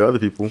majority shit. of other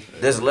people.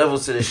 There's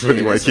levels to this shit.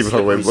 Really want to keep it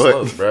away,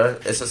 but bro,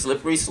 it's a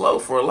slippery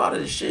slope for a lot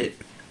of this shit.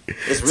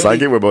 It's really, so I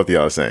get what both of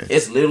y'all are saying.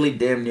 It's literally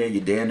damn near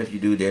you're damned if you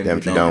do, damn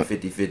if you don't,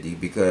 50-50.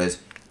 Because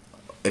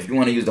if you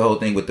want to use the whole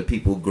thing with the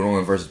people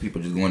growing versus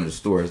people just going to the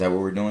store, is that what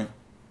we're doing?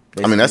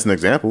 Basically? I mean, that's an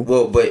example.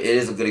 Well, but it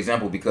is a good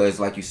example because,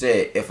 like you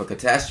said, if a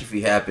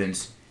catastrophe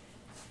happens,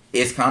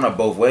 it's kind of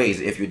both ways.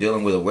 If you're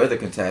dealing with a weather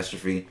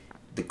catastrophe,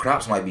 the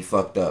crops might be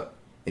fucked up.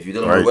 If you're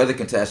dealing with a weather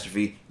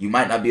catastrophe, you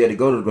might not be able to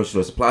go to the grocery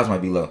store. Supplies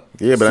might be low.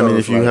 Yeah, but So I mean,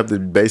 it's if you like- have the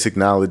basic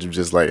knowledge of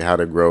just like how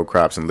to grow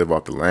crops and live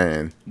off the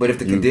land. But if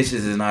the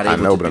conditions is not able I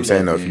know, to but do I'm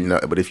saying that, though, if you know,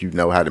 but if you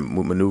know how to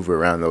maneuver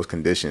around those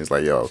conditions,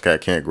 like yo, okay, I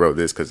can't grow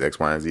this because X,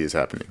 Y, and Z is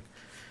happening.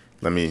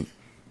 Let me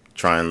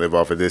try and live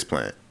off of this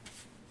plant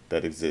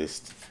that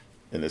exists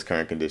in this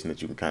current condition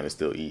that you can kind of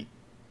still eat.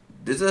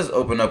 this does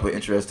open up an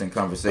interesting A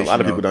conversation.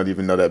 lot of people though. don't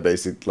even know that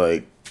basic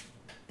like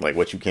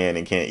what you can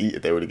and can't eat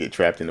if they were to get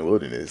trapped in the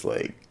wilderness.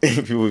 Like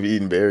people be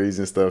eating berries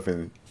and stuff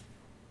and.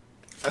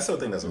 I still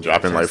think that's a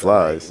Dropping weird like chance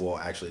that, flies. We'll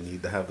actually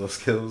need to have those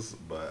skills,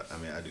 but I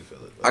mean, I do feel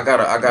it. I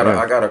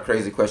got a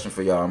crazy question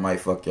for y'all. I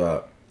might fuck y'all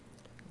up.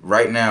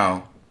 Right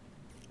now,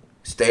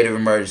 state of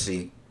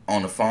emergency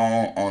on the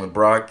phone, on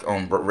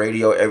the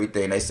radio,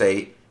 everything. They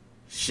say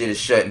shit is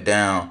shutting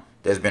down.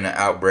 There's been an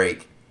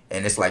outbreak,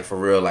 and it's like for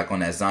real, like on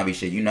that zombie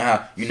shit. You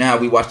know how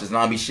we watched the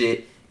zombie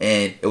shit,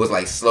 and it was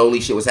like slowly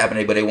shit was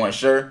happening, but they weren't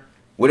sure.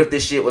 What if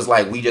this shit was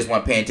like we just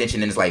weren't paying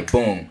attention, and it's like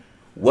boom.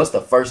 What's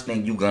the first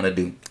thing you gonna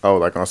do? Oh,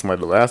 like on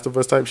somebody The Last of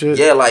Us type shit?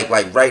 Yeah, like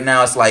right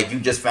now it's like you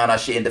just found out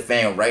shit in the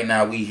fan. Right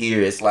now we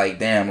here. It's like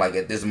damn. Like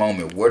at this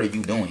moment, what are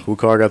you doing? Who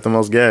car got the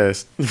most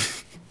gas?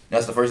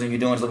 That's the first thing you're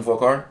doing is looking for a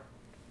car.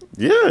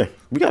 Yeah,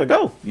 we gotta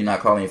go. You're not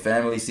calling your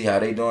family, see how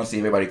they doing, see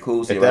if everybody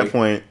cool. See At everybody... that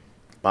point,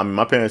 I mean,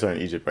 my parents are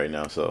in Egypt right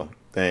now, so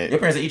they Your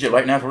parents in Egypt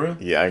right now for real?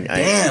 yeah,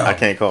 Damn. I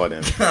can't call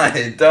them.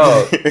 God,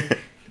 dog.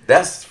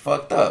 That's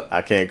fucked up.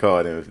 I can't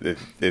call them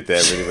if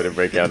that really were to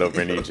break out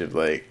over in Egypt,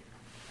 like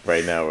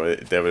right now, or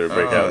if that were to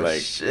break Oh, out, like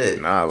shit.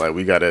 nah, like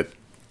we gotta.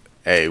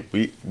 Hey,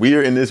 we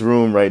are in this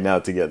room right now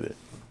together.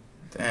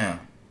 Damn.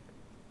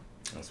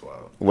 That's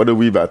wild. What are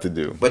we about to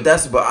do? But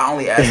I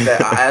only asked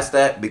that. I asked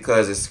that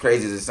because as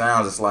crazy as it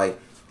sounds, it's like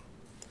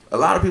a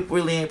lot of people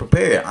really ain't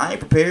prepared. I ain't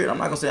prepared. I'm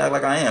not gonna say act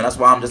like I am. That's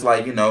why I'm just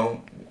like,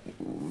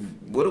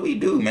 what do we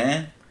do,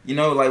 man?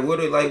 Like what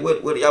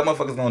y'all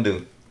motherfuckers gonna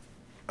do?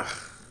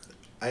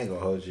 I ain't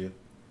gonna hold you.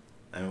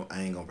 I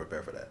ain't gonna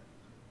prepare for that.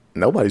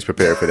 Nobody's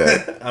prepared for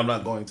that. I'm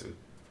not going to.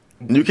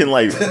 You can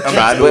like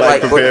try to But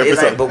like but prepare for it's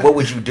like, something. but what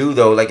would you do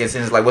though? Like, in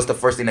sense, like, what's the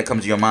first thing that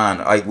comes to your mind?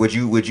 Like, would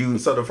you?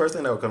 So the first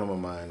thing that would come to my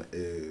mind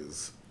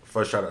is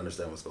first try to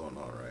understand what's going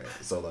on, right?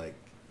 So like,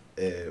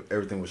 if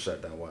everything was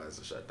shut down, why is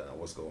it shut down?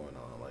 What's going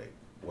on? Like,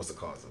 what's the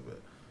cause of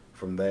it?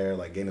 From there,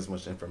 like, gain as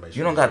much information.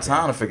 You don't got as you can.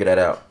 time to figure that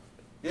out.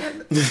 Yeah.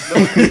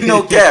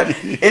 No cap.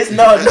 It's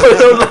no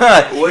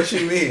lie. What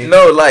you mean?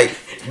 No, like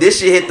this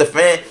shit hit the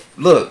fan.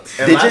 Look,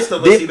 And Last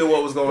of Us, you knew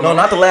what was going no, on.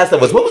 not the Last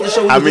of Us. What was the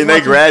show? I mean,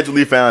 they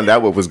gradually found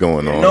out what was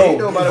going on. No.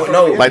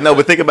 Like no,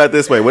 but think about it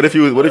this way. What if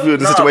you were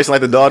in a situation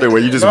like the daughter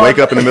where you just wake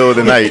up in the middle of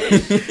the night?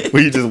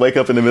 Where you just wake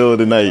up in the middle of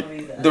the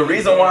night. The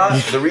reason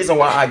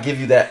why I give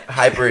you that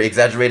hyper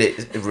exaggerated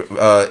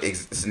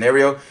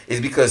scenario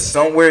is because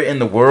somewhere in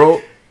the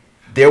world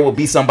there will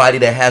be somebody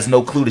that has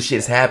no clue the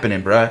shit's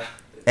happening, bruh.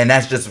 And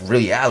that's just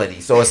reality.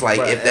 So it's like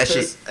But if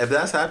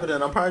that's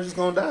happening, I'm probably just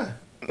gonna die.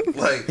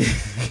 Like,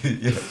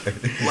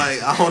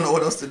 like I don't know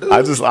what else to do. I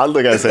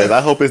look at it as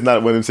I hope it's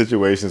not one of them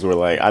situations where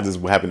like I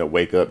just happen to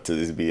wake up to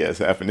this BS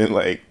happening.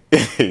 Like,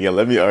 yeah,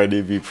 let me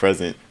already be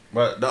present.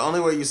 But the only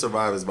way you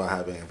survive is by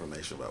having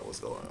information about what's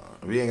going on.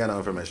 If you ain't got no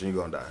information,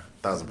 you're gonna die.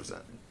 1,000%.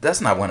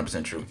 that's not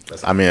 100% true.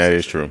 I mean, that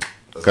is true.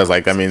 Because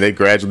like I mean, they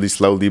gradually,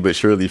 slowly but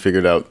surely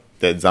figured out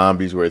that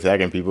zombies were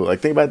attacking people.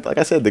 Like think about, like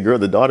I said, the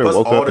daughter Plus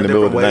woke all up in the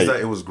middle of the ways night.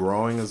 that it was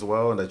growing as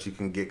well, and that you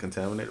can get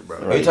contaminated, bro.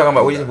 What are you talking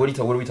about? What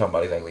are we talking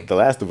about exactly? The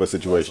Last of Us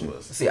situation.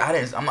 See,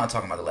 I'm not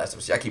talking about the Last of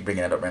Us. I keep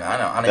bringing that up right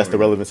now. I That's the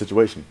relevant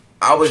situation.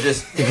 I was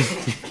just.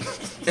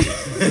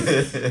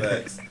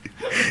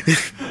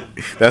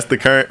 That's the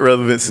current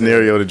relevant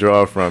scenario to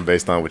draw from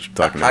based on what you're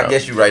talking about. I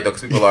guess you're right though,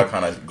 because people are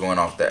kind of going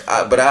off that.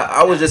 But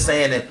I was just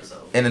saying it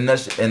in a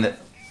nutshell.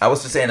 I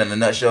was just saying in a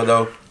nutshell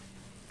though,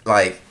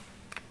 like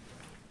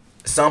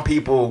some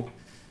people,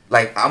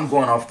 like I'm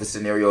going off the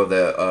scenario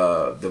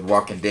of the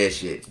Walking Dead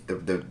shit,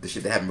 the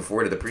shit that happened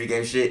before the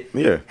pregame shit.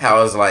 Yeah.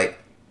 How it's like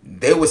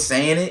they were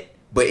saying it,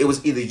 but it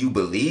was either you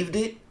believed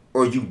it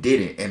or you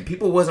didn't, and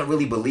people wasn't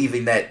really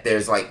believing that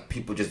there's like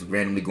people just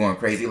randomly going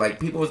crazy. Like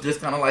people was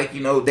just kind of like, they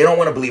don't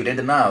want to believe it, in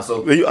denial.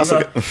 So You also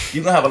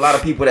you're gonna have a lot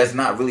of people that's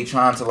not really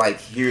trying to like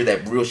hear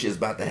that real shit is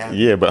about to happen.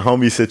 Yeah, but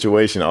homie's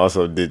situation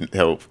also didn't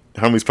help.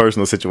 Homie's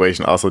personal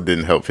situation also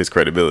didn't help his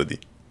credibility.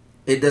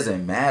 It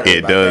doesn't matter. It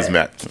about does that.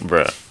 matter,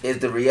 bruh. It's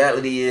the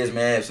reality is,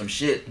 man, if some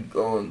shit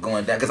going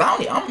down, because I'm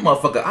a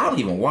motherfucker. I don't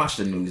even watch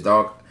the news,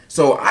 dog.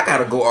 So I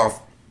gotta go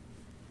off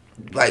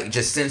like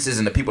just senses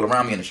and the people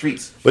around me in the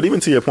streets. But even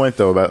to your point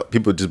though about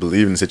people just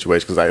believing the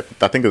situation, because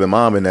I think of the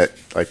mom in that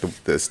like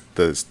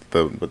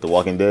the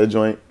Walking Dead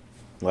joint,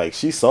 like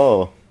she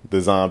saw the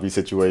zombie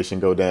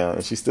situation go down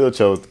and she still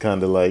chose to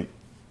kind of like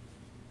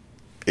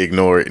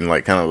ignore it and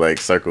like kind of like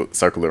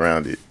circle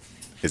around it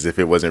as if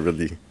it wasn't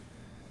really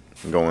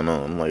going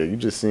on. I'm like, you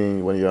just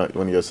seen one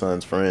of your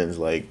son's friends,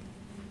 like,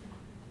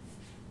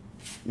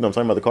 what I'm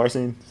talking about, the car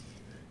scene?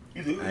 I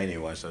ain't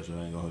even watched that shit. I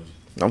ain't gonna hold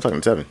you. I'm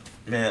talking to Tevin.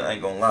 Man, I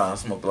ain't gonna lie, I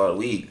smoked a lot of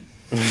weed.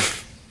 I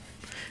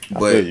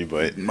feel you,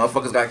 but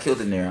motherfuckers got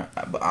killed in there.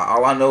 But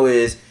all I know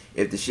is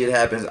if the shit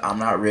happens, I'm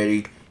not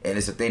ready. And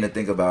it's a thing to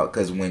think about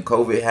because when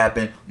COVID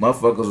happened,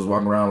 motherfuckers was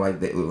walking around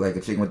like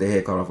a chicken with their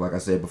head cut off, like I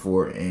said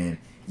before. And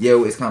yeah,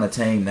 it's kind of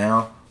tame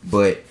now,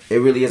 but it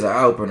really is an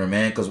eye opener,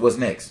 man. Because what's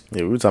next?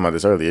 Yeah, we were talking about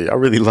this earlier. Y'all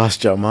really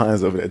lost your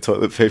minds over that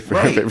toilet paper.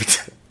 Right.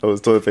 Over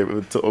toilet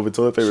paper,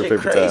 Shit paper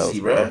crazy, towels,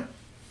 bro. bro. I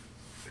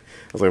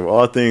was like, of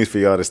all things for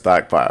y'all to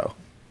stockpile,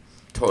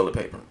 Toilet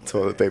paper.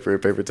 toilet paper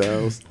and paper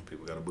towels.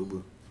 People got a boo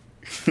boo.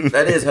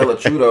 That is hella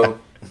true though.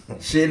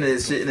 Shitting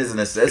is a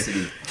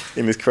necessity.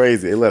 And it's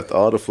crazy. They left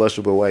all the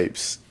flushable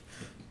wipes.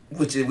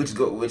 Which do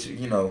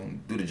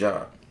the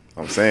job.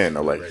 I'm saying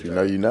though, like if you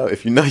know.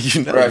 If you know,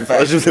 Right,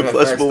 facts. flushable, Facts,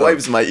 flushable though.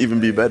 wipes might even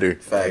be better. Day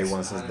Facts.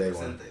 one since day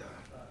one.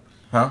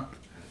 Huh?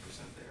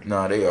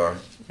 Nah, they are.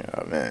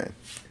 Oh man,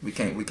 We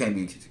can't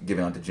be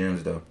giving out the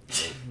gems though.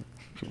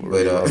 people But,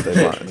 really lost their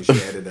Make minds. sure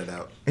you edit that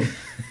out.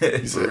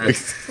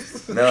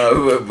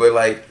 No, but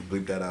like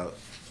Bleep that out.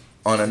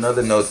 on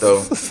another note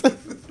though,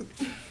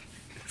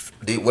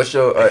 what's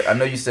your? I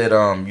know you said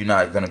you're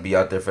not gonna be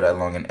out there for that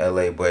long in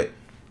LA, but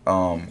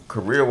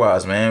career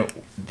wise, man,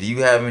 do you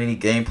have any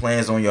game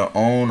plans on your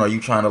own? Are you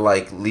trying to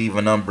like leave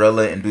an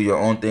umbrella and do your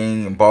own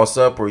thing and boss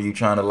up, or are you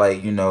trying to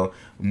like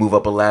move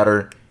up a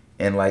ladder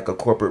in like a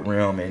corporate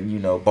realm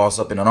and boss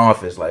up in an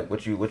office? Like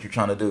what you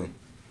trying to do?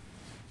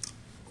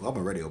 Well, I'm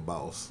a radio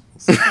boss.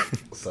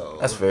 So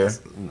That's fair.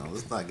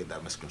 Let's not get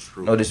that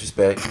misconstrued. No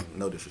disrespect.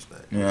 No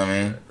disrespect. You know what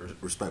I mean?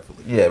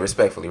 Respectfully. Yeah,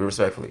 respectfully.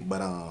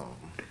 But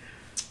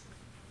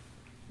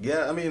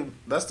yeah, I mean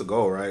that's the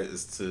goal, right?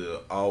 Is to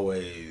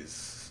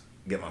always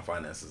get my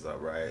finances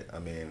up, right? I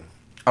mean,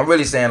 I'm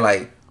really saying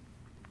like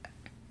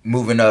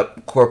moving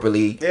up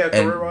corporately Yeah,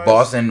 and career-wise.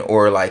 bossing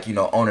or like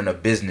owning a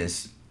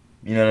business.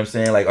 You know what I'm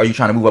saying? Like, are you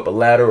trying to move up a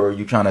ladder or are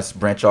you trying to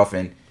branch off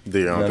and Do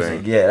your own what I'm thing.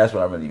 saying? Yeah, that's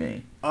what I really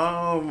mean.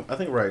 I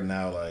think right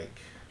now, like,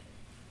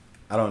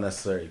 I don't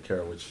necessarily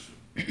care which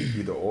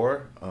either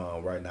or.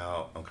 Right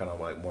now, I'm kind of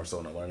like more so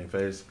in a learning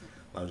phase.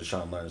 I'm just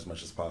trying to learn as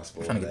much as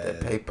possible. Trying to get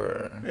that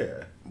paper.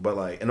 Yeah, but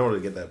like in order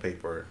to get that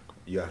paper,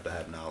 you have to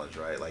have knowledge,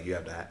 right? Like you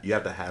have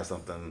to have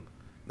something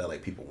that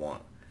like people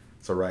want.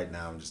 So right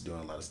now, I'm just doing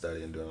a lot of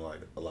studying, doing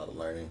like a lot of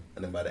learning,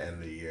 and then by the end of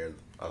the year,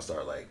 I'll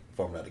start like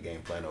forming out a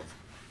game plan of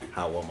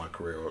how I want my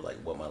career or like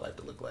what my life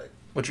to look like.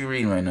 What you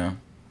reading right now?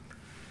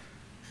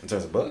 In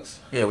terms of books,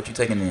 Yeah, what you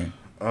taking in?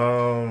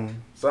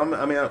 so I'm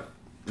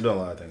doing a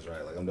lot of things,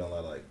 right? Like I'm doing a lot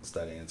of like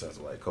studying in terms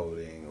of like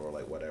coding or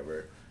like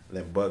whatever. And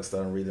then books that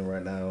I'm reading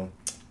right now,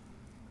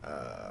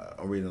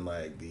 I'm reading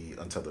like The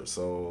Untethered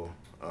Soul.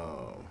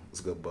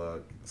 It's a good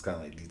book. It's kind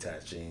of like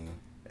detaching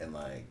and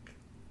like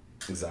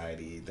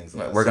anxiety, things like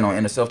Like that. working on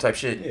inner self type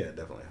shit? Yeah,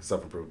 definitely.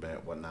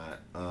 Self-improvement, whatnot.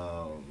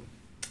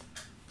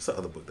 What's the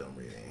other book that I'm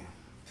reading?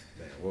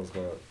 Man, what was it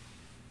called?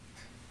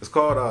 It's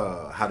called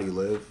How Do You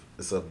Live?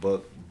 It's a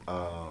book.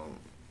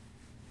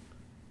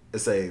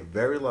 It's a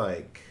very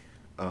like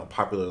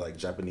popular like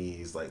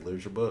Japanese like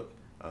literature book.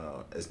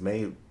 It's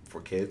made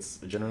for kids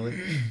generally,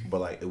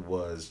 but like it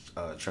was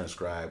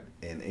transcribed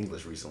in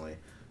English recently.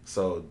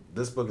 So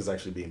this book is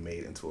actually being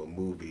made into a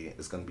movie.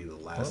 It's gonna be the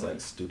last like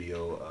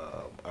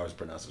studio. I always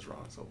pronounce this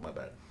wrong, so my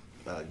bad.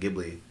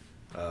 Ghibli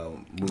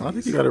movies. I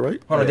think you got it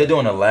right. Hold on,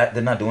 Yeah.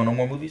 they're not doing no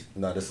more movies?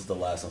 No, this is the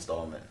last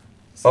installment.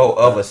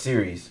 Of a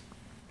series.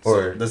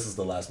 Or this is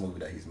the last movie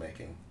that he's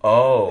making.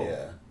 Oh.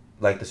 Yeah,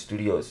 Like the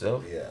studio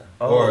itself? yeah.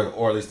 Oh.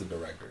 Or at least the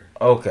director.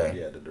 Okay.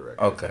 Yeah, the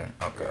director. Okay.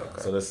 Yeah,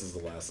 so this is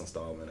the last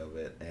installment of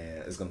it,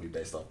 and it's gonna be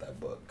based off that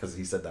book because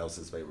he said that was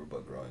his favorite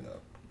book growing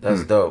up.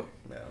 That's dope.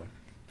 Yeah.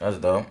 That's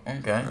dope. Okay.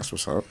 That's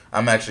what's up.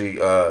 I'm actually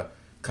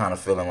kind of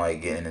feeling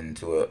like getting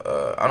into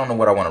I don't know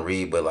what I want to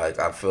read, but like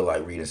I feel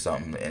like reading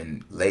something.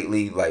 And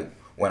lately, like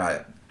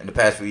in the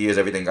past few years,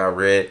 everything I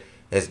read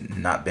has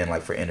not been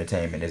like for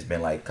entertainment. It's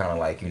been like kind of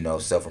like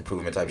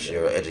self-improvement type shit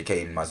or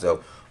educating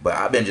myself. But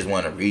I've been just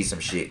wanting to read some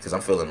shit because I'm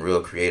feeling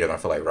real creative and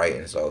I feel like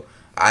writing. So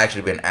I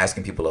actually been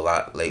asking people a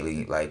lot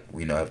lately, like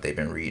if they've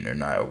been reading or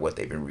not, or what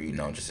they've been reading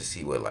on, just to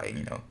see what what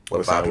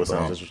What vibe people sounds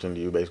on. interesting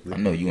to you, basically? I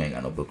know you ain't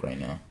got no book right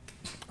now.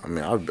 I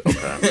mean,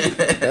 okay.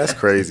 That's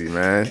crazy,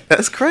 man.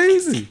 That's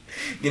crazy.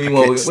 Give me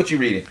one. What you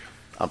reading?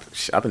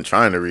 I've been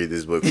trying to read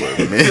this book for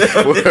a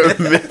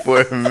minute.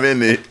 for a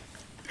minute.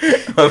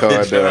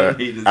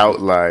 Called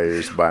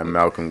Outliers by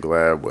Malcolm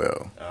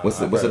Gladwell. What's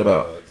it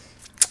about?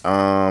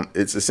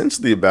 It's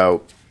essentially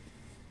about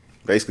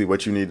basically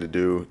what you need to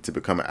do to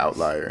become an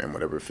outlier in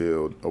whatever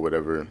field or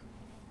whatever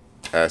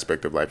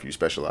aspect of life you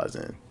specialize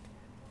in.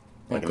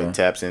 Like, and it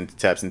taps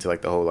into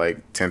like the whole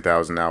like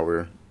 10,000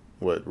 hour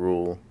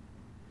rule,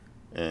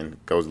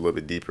 and goes a little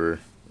bit deeper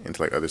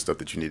into like other stuff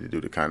that you need to do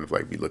to kind of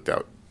like be looked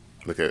at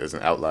as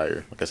an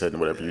outlier. Like I said, in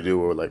whatever you do,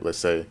 or like let's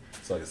say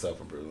It's like a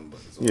self-improvement book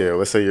as well. yeah,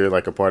 let's say you're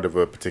like a part of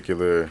a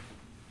particular,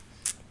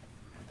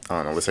 I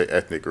don't know, let's say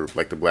ethnic group,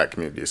 like the black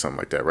community or something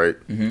like that, right?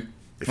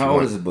 Mm-hmm. How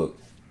old is this book?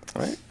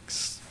 Right?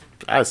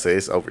 I'd say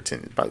it's over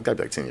 10, probably got to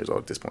be like 10 years old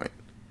at this point.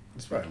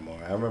 It's probably more.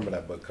 I remember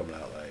that book coming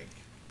out, like,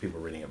 people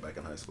reading it back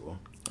in high school.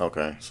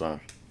 Okay, so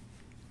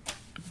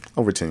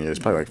over 10 years,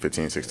 probably like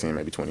 15, 16,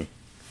 maybe 20,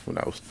 who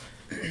knows.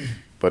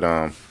 But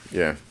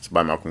yeah, it's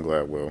by Malcolm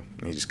Gladwell,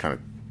 and he just kind of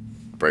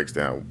breaks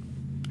down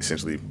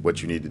essentially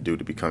what you need to do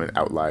to become an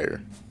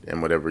outlier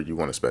in whatever you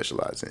want to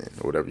specialize in,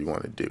 or whatever you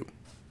want to do,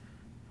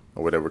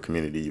 or whatever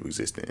community you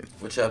exist in.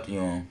 What chapter you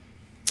on?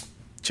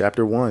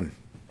 Chapter 1.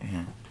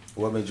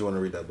 What made you want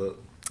to read that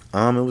book?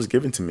 It was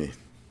given to me,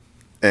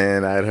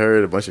 and I had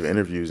heard a bunch of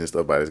interviews and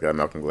stuff by this guy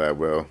Malcolm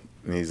Gladwell,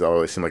 and he's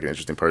always seemed like an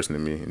interesting person to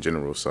me in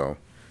general. So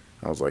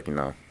I was like, Is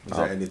there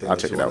anything I'll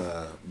that check you it out.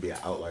 want to be an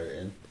outlier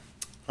in?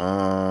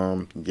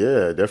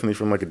 Yeah, definitely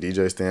from like a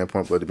DJ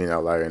standpoint, would love to be an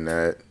outlier in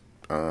that.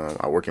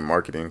 I work in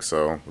marketing,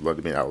 so would love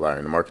to be an outlier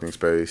in the marketing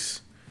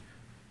space.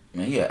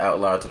 Man, you an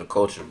outlier to the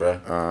culture,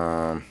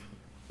 bro.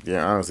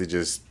 Yeah, honestly,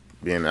 just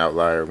being an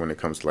outlier when it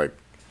comes to like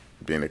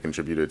being a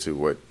contributor to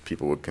what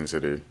people would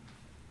consider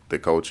the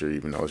culture,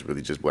 even though it's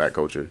really just black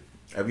culture.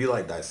 Have you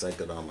like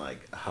dissected on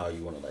like how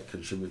you want to like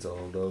contribute to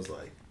all of those,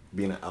 like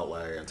being an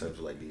outlier in terms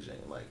of like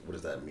DJing? Like, what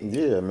does that mean?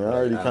 Yeah, I mean, I Like,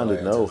 already outlier kind of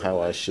in know terms of, how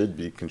I like- should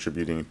be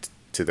contributing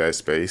to that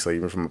space, like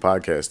even from a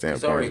podcast already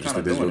standpoint, just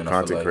kinda a digital doing it, I feel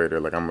content like. creator.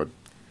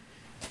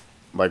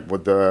 Like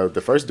with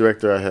the first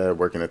director I had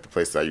working at the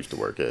place that I used to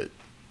work at.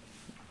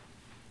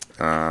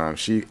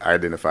 She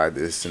identified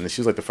this, and she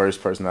was like the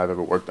first person I've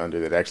ever worked under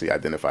that actually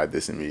identified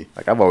this in me.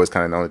 Like I've always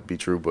kind of known it to be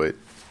true, but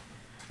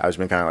I was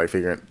been kind of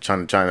like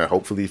trying to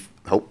hopefully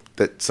hope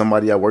that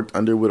somebody I worked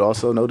under would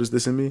also notice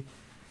this in me.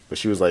 But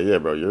she was like, "Yeah,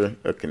 bro, you're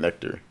a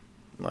connector.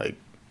 Like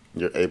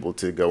you're able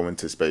to go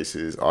into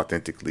spaces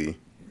authentically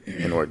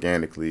and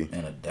organically,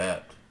 And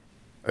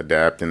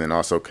adapt, and then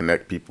also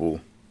connect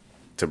people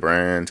to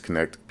brands,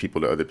 connect people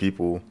to other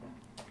people.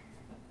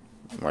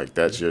 Like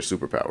that's your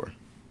superpower."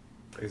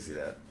 I can see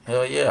that.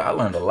 Hell yeah, I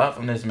learned a lot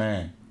from this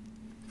man.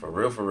 For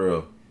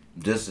real.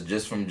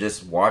 Just from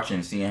just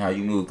watching, seeing how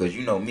you move. Because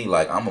you know me,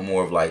 like, I'm a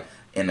more of, like,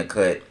 in the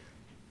cut,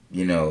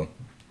 you know,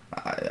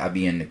 I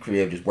be in the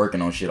crib just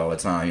working on shit all the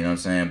time, you know what I'm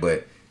saying?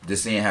 But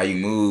just seeing how you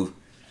move,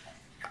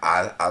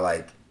 I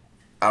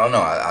don't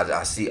know,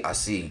 I see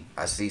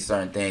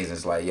certain things, and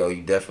it's like, yo,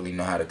 you definitely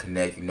know how to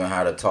connect, you know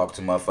how to talk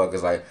to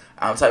motherfuckers. Like,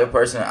 I'm the type of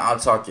person, I'll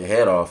talk your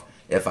head off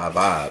if I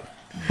vibe.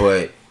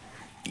 But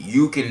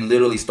you can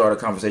literally start a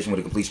conversation with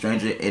a complete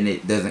stranger and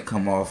it never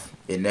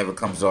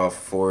comes off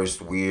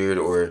forced, weird,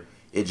 or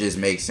it just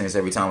makes sense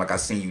every time. Like, I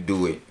seen you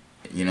do it,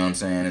 you know what I'm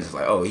saying? It's just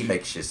like, oh, he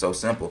makes shit so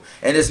simple.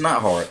 And it's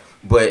not hard,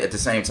 but at the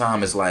same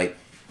time, it's like,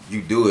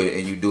 you do it,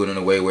 and you do it in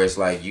a way where it's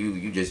like,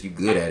 you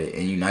good at it,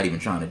 and you're not even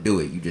trying to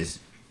do it. You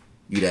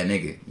that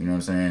nigga, you know what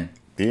I'm saying?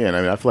 Yeah, and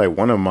I mean, I feel like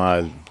one of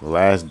my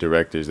last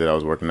directors that I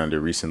was working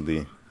under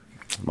recently,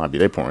 might be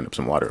they pouring up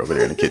some water over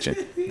there in the kitchen.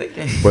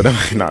 But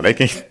no, they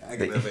can hear,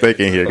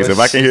 because if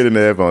I can hear it in the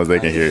headphones, they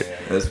can hear it.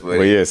 That's funny.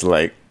 But yeah, it's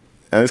like,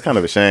 and it's kind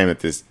of a shame that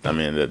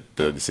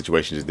the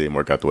situation just didn't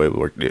work out the way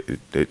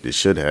it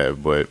should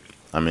have. But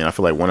I mean, I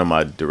feel like one of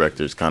my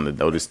directors kind of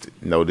noticed,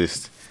 I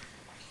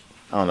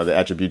don't know, the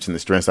attributes and the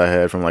strengths I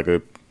had from like a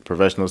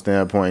professional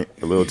standpoint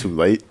a little too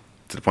late,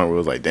 to the point where it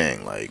was like,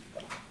 dang, like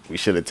we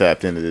should have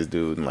tapped into this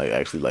dude and like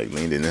actually like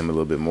leaned into him a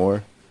little bit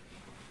more.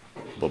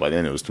 But by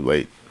then it was too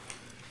late.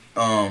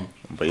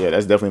 But yeah,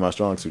 that's definitely my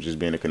strong suit, just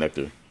being a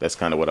connector. That's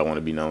kind of what I want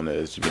to be known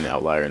as, just being an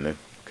outlier in the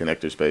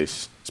connector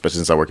space, especially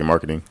since I work in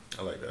marketing.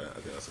 I like that. I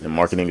think that's And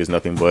marketing is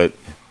nothing but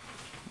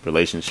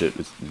relationship.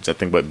 It's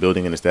nothing but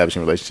building and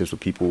establishing relationships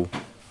with people.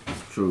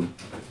 True.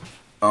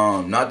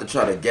 Not to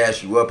try to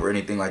gas you up or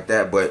anything like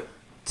that, but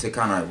to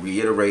kind of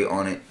reiterate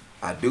on it,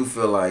 I do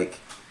feel like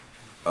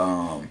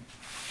when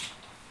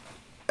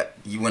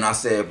I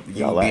said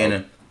you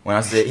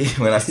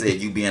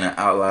being an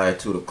outlier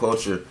to the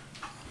culture,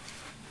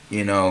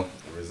 you know,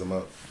 raise them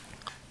up.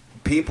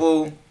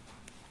 People,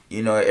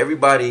 you know,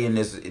 everybody in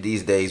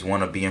these days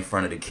want to be in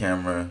front of the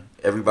camera.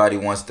 Everybody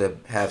wants to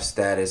have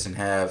status and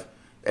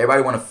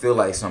everybody want to feel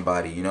like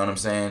somebody, you know what I'm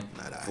saying?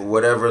 For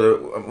whatever,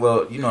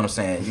 you know what I'm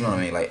saying? You know what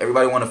I mean? Like,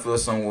 everybody want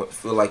to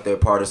feel like they're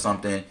part of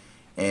something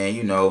and,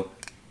 you know,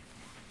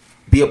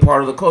 be a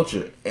part of the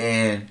culture.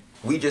 And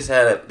we just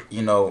had a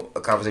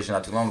conversation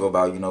not too long ago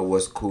about, you know,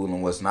 what's cool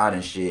and what's not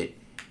and shit.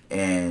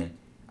 And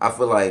I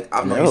feel like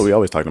I've known you. We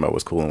always talking about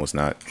what's cool and what's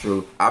not.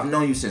 True. I've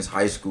known you since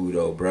high school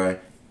though, bruh.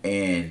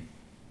 And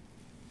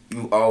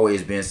you've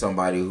always been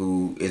somebody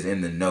who is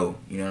in the know.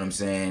 You know what I'm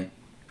saying?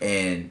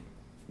 And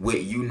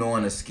with you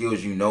knowing the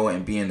skills you know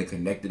and being the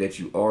connector that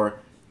you are,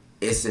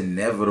 it's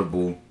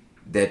inevitable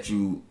that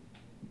you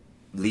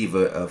leave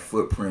a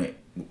footprint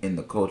in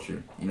the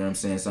culture. You know what I'm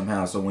saying?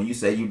 Somehow. So when you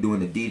say you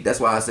doing the deed, that's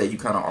why I say you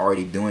kind of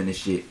already doing this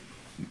shit.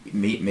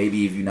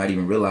 Maybe if you're not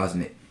even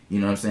realizing it. You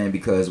know what I'm saying?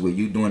 Because with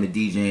you doing the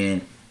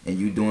DJing and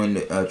you doing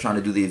trying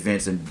to do the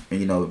events and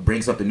you know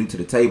bring something new to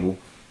the table,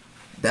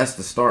 that's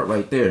the start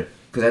right there.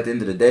 Because at the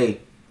end of the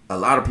day, a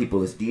lot of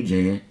people is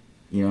DJing.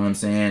 You know what I'm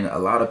saying? A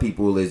lot of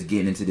people is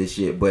getting into this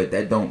shit, but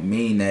that don't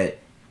mean that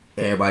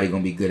everybody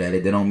gonna be good at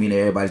it. That don't mean that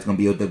everybody's gonna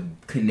be able to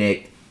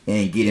connect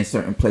and get in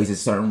certain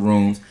places, certain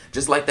rooms.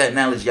 Just like that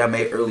analogy I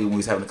made earlier when we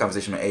was having a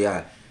conversation on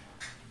AI.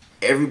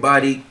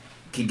 Everybody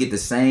can get the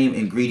same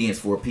ingredients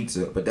for a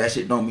pizza, but that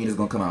shit don't mean it's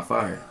gonna come out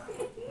fire.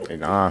 Hey,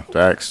 nah,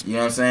 facts. You know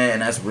what I'm saying?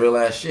 And that's real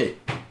ass shit.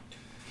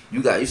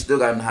 You still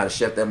gotta know how to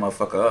chef that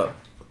motherfucker up.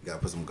 gotta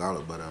put some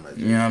garlic butter on that.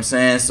 You know what I'm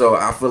saying? So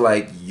I feel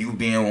like you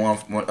being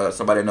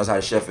somebody that knows how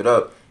to chef it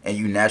up, and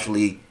you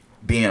naturally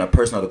being a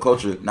person of the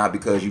culture, not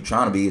because you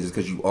trying to be, it's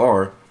because you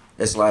are.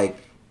 It's like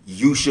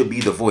you should be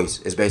the voice.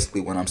 Is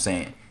basically what I'm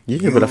saying.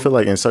 Yeah, but I feel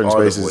like in certain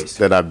are the spaces voice.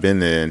 that I've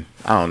been in,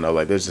 I don't know,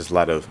 like there's just a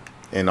lot of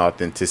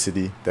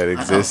inauthenticity that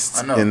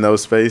exists I know. in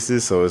those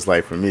spaces. So it's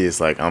like for me, it's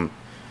like I'm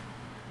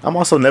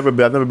also I've never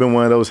been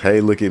one of those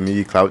hey look at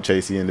me clout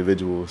chasing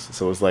individuals.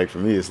 So it's like for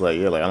me, it's like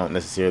like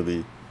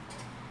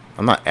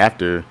I'm not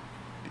after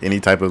any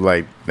type of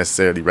like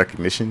necessarily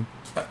recognition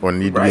or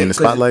need to be in the 'cause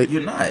spotlight.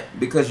 You're not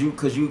because you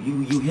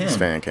him. This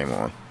fan came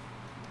on.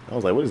 I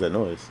was like, what is that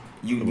noise?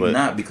 You're But-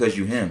 not because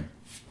you him.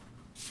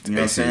 You know what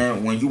I'm AC.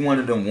 saying? When you one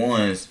of them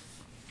ones,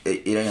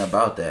 it ain't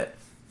about that.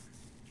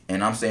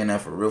 And I'm saying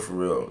that for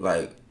real.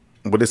 Like,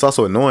 But it's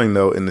also annoying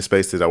though in the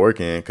space that I work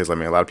in because I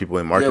mean a lot of people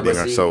in marketing but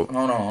are see, so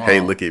hold on. hey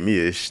look at me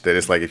ish that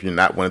it's like if you're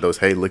not one of those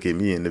hey look at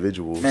me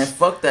individuals. man,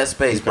 fuck that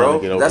space, You kinda bro.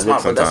 get That's my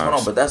overlooked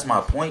sometimes. but that's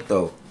my point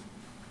though.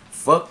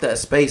 Fuck that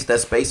space. That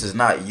space is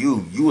not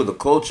you. You are the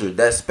culture.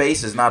 That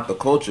space is not the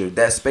culture.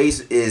 That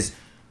space is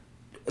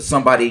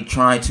somebody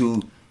trying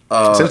to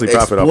Essentially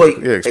profit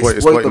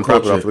exploiting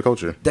profit off the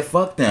culture. That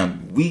fuck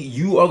them.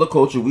 You are the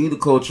culture. We the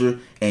culture,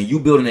 and you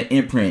building an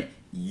imprint.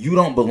 You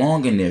don't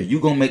belong in there. You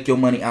gonna make your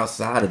money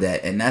outside of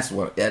that, and that's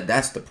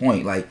the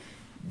point. Like,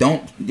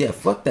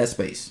 fuck that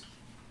space.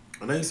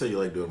 I know you said you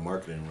like doing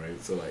marketing,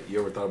 right? So like, you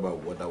ever thought about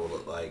what that would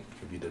look like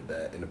if you did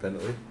that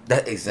independently?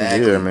 That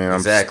exactly. Yeah, man.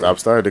 I've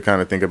started to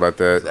kind of think about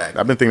that. Exactly.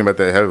 I've been thinking about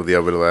that heavily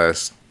over the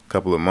last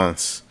couple of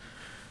months.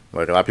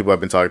 Like a lot of people I've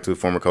been talking to,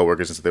 former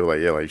coworkers, and so they were like,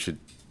 "Yeah, like you should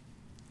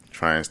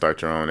try and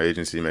start your own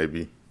agency,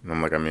 maybe." And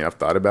I'm like, I mean, I've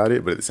thought about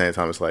it, but at the same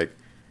time, it's like,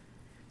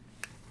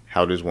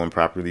 how does one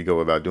properly go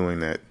about doing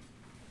that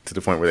to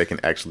the point where they can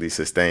actually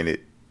sustain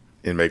it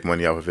and make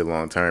money off of it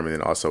long term, and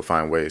then also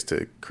find ways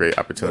to create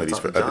opportunities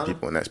talk for to other John?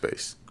 people in that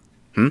space?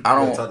 I You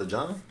don't. talk to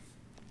John?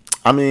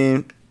 I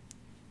mean,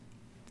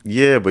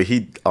 yeah, but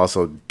he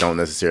also don't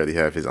necessarily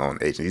have his own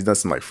agency. He's done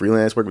some like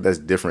freelance work, but that's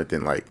different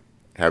than like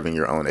having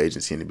your own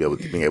agency and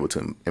being able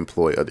to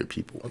employ other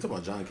people. I'm talking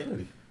about John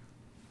Kennedy.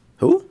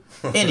 Who?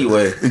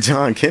 Anyway,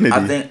 John Kennedy.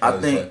 I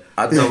think.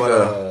 I'm talking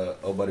about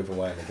old buddy from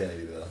Wyatt and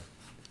Kennedy though.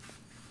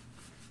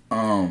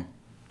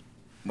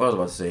 What was I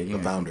about to say? The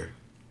founder.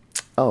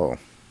 Oh,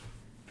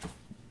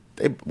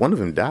 one of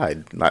them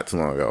died not too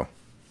long ago.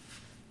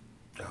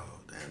 Oh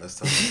damn, that's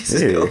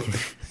tough. Yeah.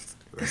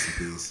 Rest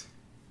in peace.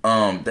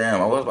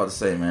 Damn, I was about to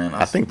say, man.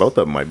 I think both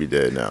of them might be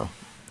dead now.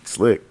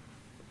 Slick.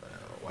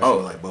 Why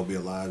should like Bo be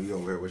alive? You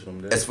over here wishing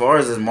him dead? As far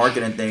as this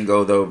marketing thing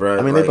go, though, bro.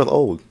 I mean, like, they're both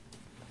old.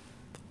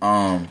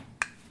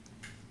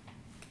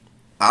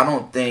 I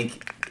don't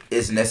think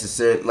it's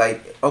necessary.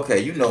 Like, okay,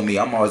 you know me.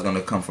 I'm always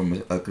gonna come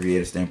from a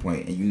creative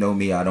standpoint, and you know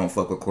me. I don't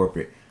fuck with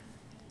corporate.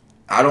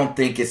 I don't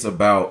think it's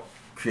about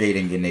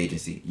creating an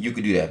agency. You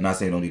could do that. I'm not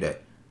saying don't do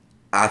that.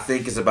 I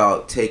think it's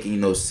about taking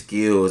those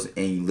skills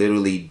and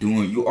literally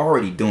doing. You're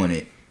already doing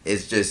it.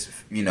 It's just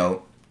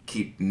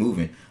keep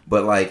moving.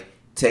 But like,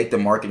 take the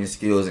marketing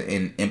skills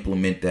and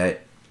implement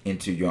that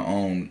into your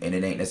own, and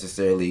it ain't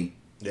necessarily.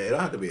 Yeah, it don't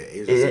have to be an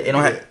agency. It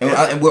don't have,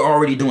 and we're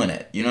already doing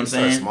that. You know what I'm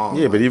Start saying? small.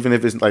 Yeah, but even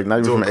if it's like not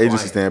even Do from it an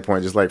agency quiet.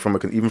 standpoint, just like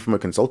even from a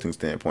consulting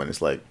standpoint,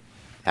 it's like,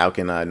 how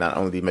can I not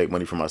only make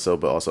money for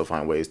myself but also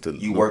find ways to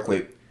You work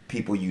with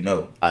people you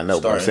know. I know,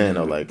 but I'm saying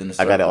though, like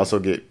I got to also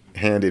get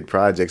handed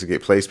projects or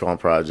get placed on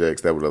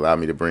projects that would allow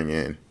me to bring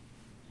in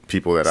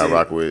people that I See,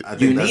 rock with. I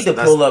think You that's- need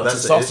to pull up to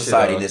that's the Soft issue,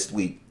 Society though. this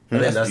week. I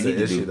think That's that's what you the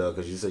need to issue do. though,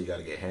 because you said you got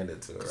to get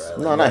handed to it, right?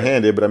 No, not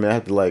handed, but I mean I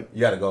have to like You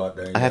got to go out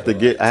there. And I have to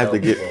get I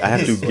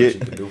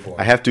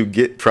I have to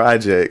get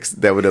projects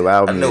that would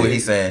allow me. I know what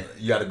he's saying.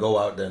 You got to go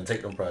out there and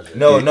take them projects.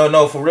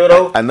 No, for real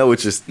though. I know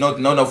it's just No,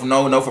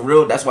 for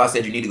real. That's why I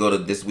said you need to go to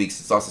this week's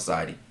Soft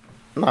Society,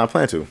 no. I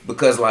plan to.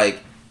 because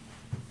like,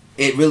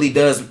 it really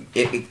does.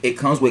 It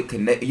comes with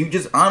connect. You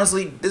just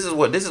honestly, this is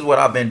what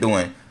I've been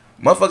doing.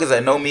 Motherfuckers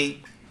that know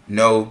me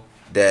know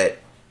that,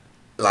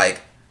 like,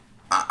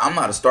 I'm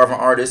not a starving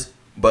artist,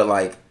 but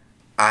like,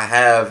 I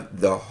have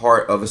the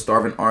heart of a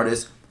starving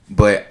artist,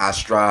 but I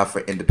strive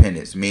for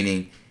independence.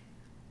 Meaning,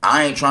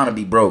 I ain't trying to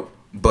be broke,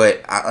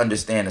 but I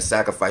understand the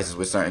sacrifices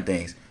with certain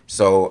things.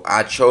 So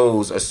I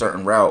chose a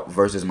certain route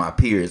versus my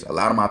peers. A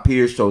lot of my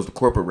peers chose the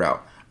corporate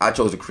route. I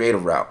chose the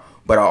creative route.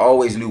 But I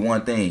always knew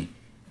one thing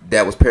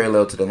that was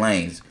parallel to the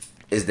lanes,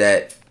 is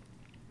that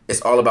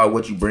it's all about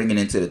what you bringing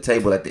into the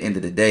table at the end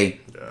of the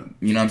day. Yeah.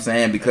 You know what I'm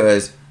saying?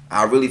 Because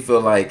I really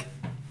feel like,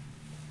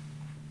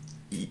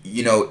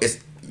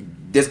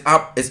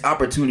 it's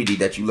opportunity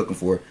that you're looking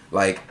for.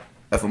 Like,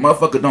 if a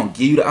motherfucker don't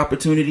give you the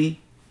opportunity,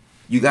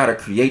 you gotta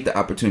create the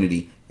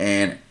opportunity.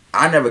 And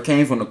I never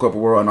came from the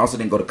corporate world, and also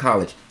didn't go to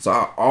college, so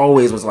I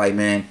always was like,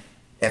 man,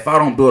 if I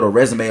don't build a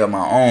resume of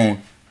my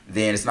own,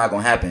 then it's not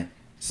gonna happen.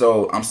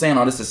 So I'm saying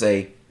all this to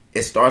say,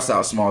 it starts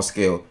out small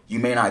scale. You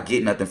may not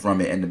get nothing from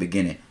it in the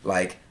beginning.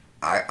 Like,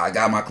 I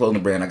got my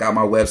clothing brand, I got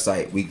my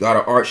website, we got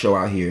an art show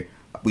out here,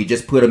 we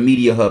just put a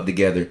media hub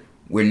together.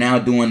 We're now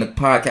doing the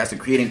podcast and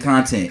creating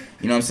content.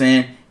 You know what I'm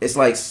saying? It's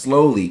like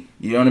slowly.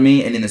 You know what I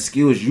mean? And then the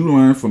skills you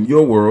learn from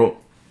your world,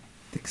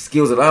 the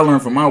skills that I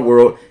learned from my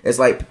world, it's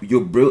like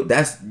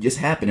that's just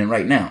happening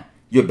right now.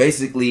 You're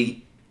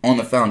basically on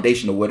the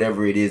foundation of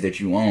whatever it is that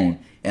you own.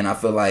 And I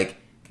feel like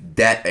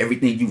that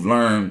everything you've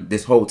learned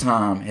this whole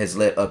time has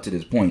led up to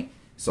this point.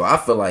 So I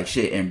feel like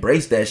shit,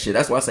 embrace that shit.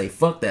 That's why I say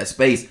fuck that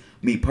space.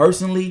 Me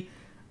personally,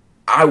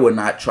 I would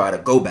not try to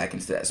go back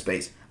into that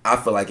space. I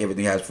feel like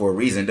everything has for a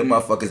reason. Them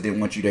motherfuckers didn't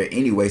want you there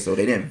anyway, so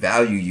they didn't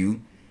value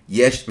you.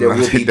 Yes, there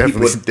will be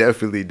people.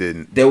 Definitely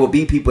didn't. There will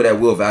be people that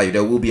will value.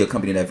 There will be a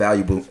company that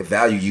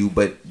value you,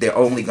 but they're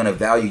only gonna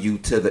value you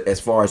to as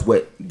far as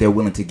what they're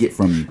willing to get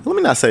from you. Let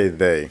me not say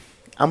they.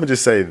 I'm gonna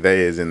just say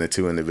they as in the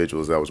two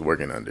individuals I was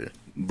working under.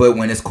 But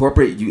when it's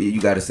corporate, you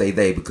got to say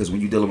they, because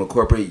when you dealing with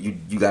corporate,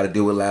 you got to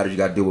deal with ladders, you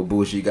got to deal with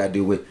bullshit, you got to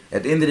deal with.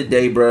 At the end of the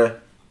day, bruh.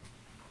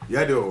 You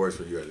got to do what works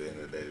for you at the end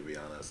of the day. To be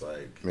honest,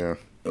 like Yeah.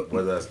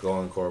 whether that's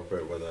going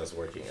corporate, whether that's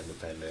working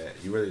independent,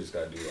 you really just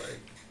got to do like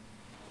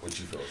what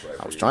you feel is right.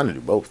 I was trying to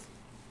do both.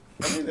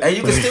 And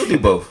you can still do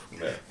both.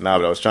 Nah,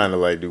 but I was trying to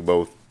like do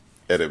both.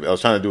 I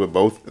was trying to do it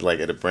both like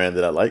at a brand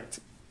that I liked,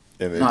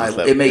 and then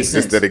it makes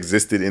sense that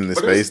existed in the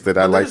space that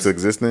I like to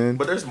exist in.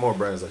 But there's more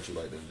brands that you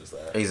like than just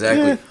that.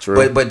 Exactly. Yeah,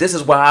 true. But this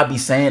is why I be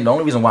saying the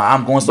only reason why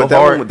I'm going so But that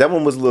hard. one, that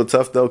one was a little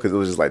tough though, because it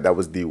was just like that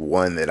was the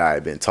one that I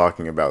had been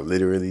talking about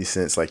literally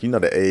since like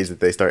the age that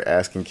they start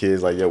asking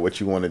kids like, yo, what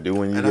you want to do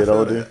when you get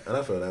older. And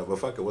I feel that. But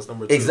fuck it, what's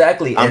number 2?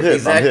 Exactly. I'm hip.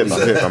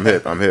 Exactly.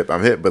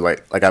 I'm hip. But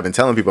like I've been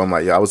telling people, I'm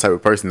like, yo, I was the type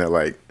of person that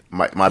like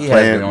my He plan,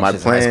 has been on my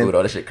shit since high plan, school,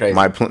 though. That shit crazy.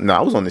 no,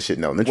 I was on this shit.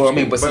 No, Well, I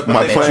mean, but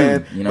my think plan,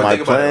 about you know? my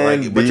think about it,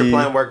 plan, but your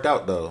plan worked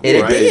out though.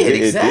 It right?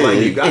 did, exactly.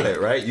 Like you got it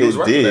right. You was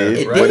right there,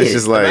 It right? did. But it's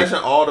just like, imagine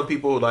all the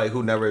people like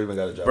who never even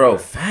got a job. Bro,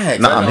 right?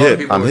 facts. nah, I I'm know the hip.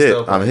 people I'm were hip.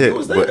 still I'm like, hip. it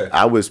was But there.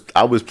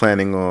 I was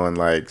planning on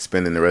like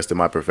spending the rest of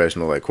my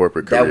professional like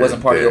corporate career. That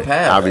wasn't part of your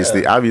path.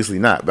 Obviously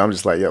not. But I'm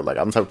just like, yo, like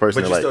I'm the type of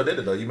person But that you like still did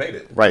it though. You made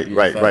it. right.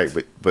 facts.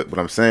 But what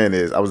I'm saying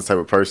is, I was the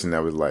type of person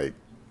that was like,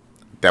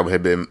 that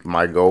had been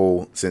my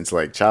goal since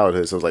like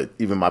childhood. So it's like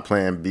even my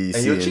plan B, And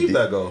C, you and achieved D.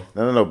 that goal.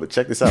 No. But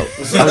check this out.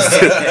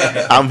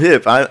 I'm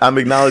hip. I'm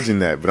acknowledging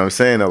that. But I'm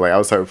saying though, like I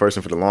was the type of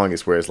person for the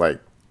longest where it's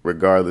like,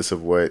 regardless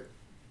of whatever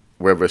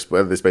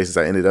the spaces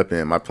I ended up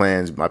in, my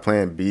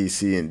plan B,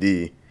 C, and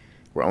D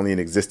were only in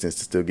existence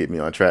to still get me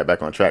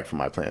back on track for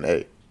my plan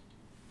A.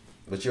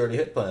 But you already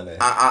hit plan A.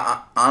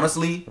 I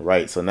honestly,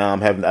 Right. So now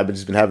I've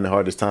just been having the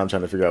hardest time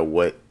trying to figure out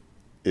what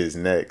is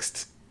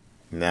next.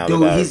 Now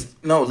dude,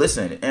 that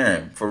listen,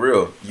 Aaron, for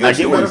real. I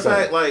get what Matter you're of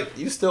fact, like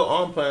you still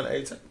on plan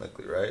A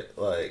technically, right?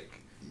 Like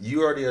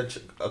you already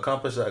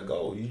accomplished that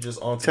goal. You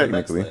just on to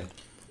Technically. the next thing.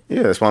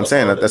 Yeah, that's what I'm That's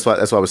saying. all it That's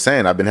what I was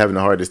saying. I've been having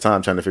the hardest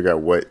time trying to figure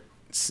out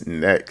what's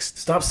next.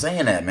 Stop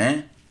saying that,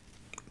 man.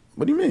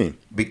 What do you mean?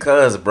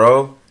 Because,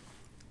 bro,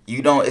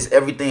 it's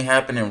everything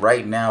happening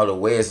right now the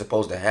way it's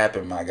supposed to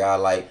happen, my guy.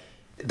 Like,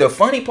 the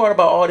funny part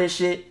about all this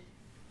shit,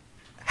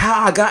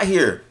 how I got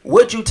here.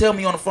 What'd you tell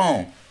me on the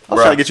phone? I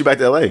was trying to get you back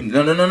to LA.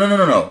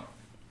 No.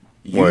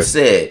 You What?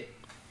 said,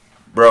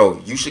 bro,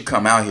 you should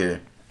come out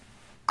here.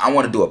 I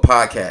want to do a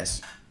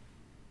podcast.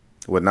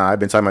 Well, nah, I've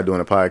been talking about doing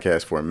a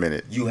podcast for a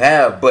minute. You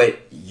have, but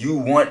you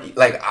want,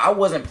 like, I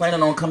wasn't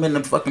planning on coming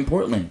to fucking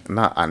Portland.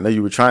 Nah, I know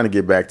you were trying to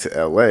get back to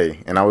LA,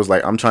 and I was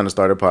like, I'm trying to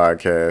start a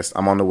podcast.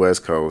 I'm on the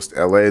West Coast.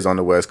 LA is on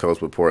the West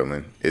Coast with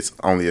Portland. It's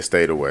only a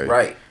state away.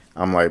 Right.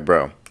 I'm like,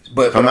 bro,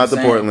 But come what out I'm to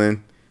saying-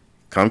 Portland,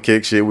 come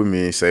kick shit with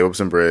me, save up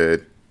some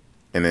bread,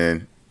 and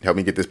then help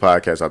me get this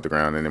podcast off the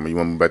ground. And then when you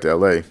want to move back to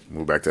LA,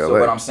 move back to LA. So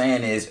what I'm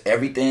saying is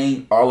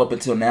everything, all up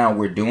until now,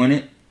 we're doing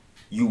it.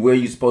 You where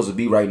you supposed to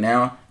be right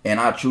now. And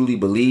I truly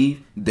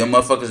believe them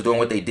motherfuckers doing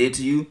what they did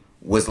to you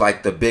was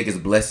like the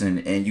biggest blessing,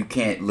 and you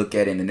can't look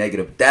at it in the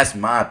negative. That's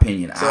my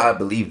opinion. So, I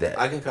believe that.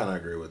 I can kind of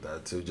agree with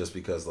that too, just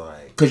because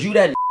like Cause you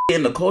that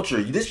in the culture.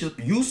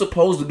 You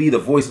supposed to be the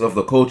voice of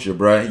the culture,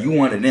 bruh. You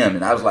one of them,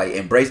 and I was like,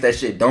 embrace that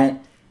shit.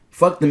 Don't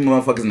fuck them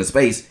motherfuckers in the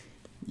space.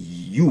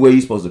 You where you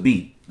supposed to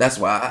be. That's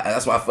why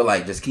I feel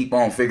like just keep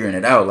on figuring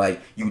it out.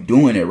 Like you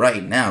doing it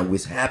right now.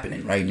 What's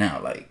happening right now?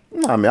 Like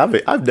I mean,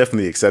 I've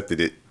definitely accepted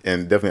it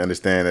and definitely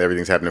understand that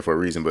everything's happening for a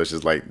reason. But it's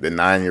just like the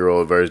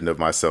 9-year-old version of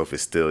myself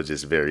is still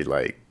just very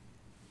like.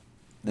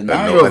 the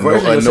 9-year-old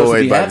version of yourself should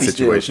annoyed be by the happy still.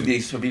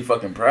 situation. Should be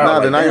fucking proud. Nah,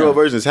 like, the 9-year-old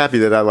damn. version is happy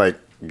that I like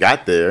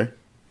got there,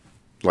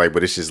 like,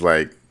 but it's just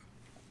like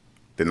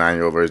the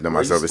 9-year-old version of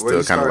Where you- myself is where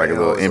you still kind of like a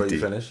start little ain't always where empty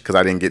you finish. because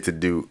I didn't get to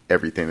do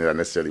everything that I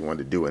necessarily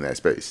wanted to do in that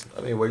space.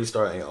 I mean, where you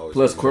start ain't always.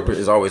 Plus, where you corporate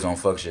finish. is always on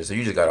fuck shit, so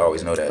you just gotta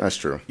always know that. That's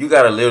true. You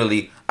gotta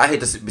literally. I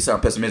hate to be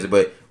sound pessimistic,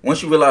 but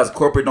once you realize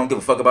corporate don't give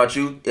a fuck about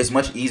you, it's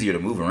much easier to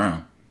move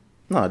around.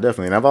 No,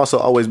 definitely, and I've also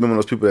always been one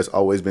of those people that's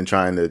always been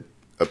trying to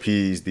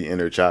appease the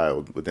inner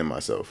child within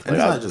myself. And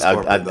it's not just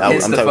corporate, though.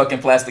 Hence I'm the type- fucking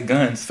plastic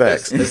guns.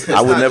 Facts. It's I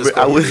would not never. just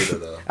I would. corporate either,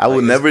 though. I would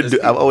Like, never it's do.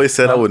 I've people. always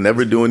said I would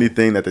never do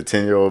anything that the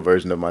 10-year-old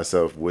version of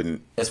myself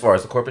wouldn't As far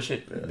as the corporate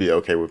shit, be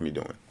okay with me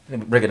doing.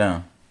 break it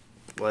down.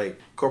 Like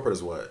corporate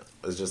is what?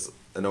 It's just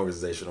an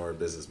organization or a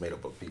business made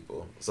up of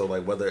people. So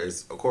like whether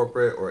it's a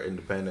corporate or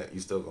independent, you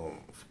still gonna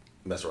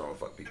mess around with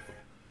fuck people.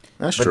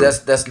 That's but true.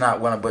 that's not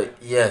one of. But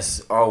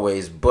yes,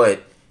 always.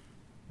 But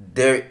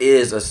there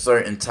is a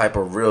certain type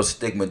of real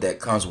stigma that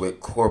comes with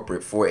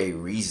corporate for a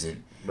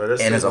reason. But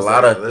there's And there's a stigmas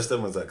lot that, of there's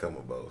stigmas that come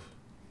with both.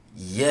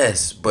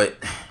 yes, but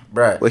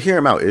bruh, Well, hear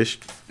him out, Ish.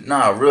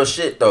 nah, real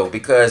shit though,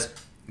 because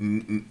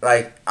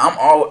like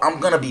I'm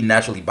gonna be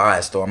naturally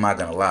biased though. I'm not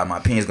gonna lie, my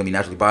opinion's gonna be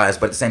naturally biased,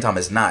 but at the same time,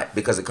 it's not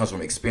because it comes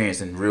from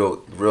experience and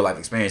real life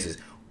experiences.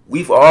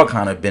 We've all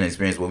kind of been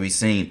experienced where we've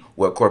seen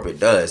what corporate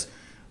does.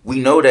 We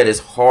know that it's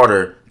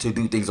harder to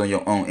do things on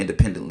your own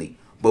independently,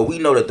 but we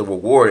know that the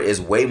reward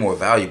is way more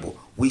valuable.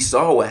 We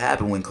saw what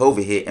happened when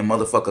COVID hit and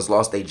motherfuckers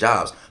lost their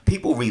jobs.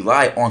 People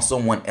rely on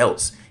someone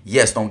else.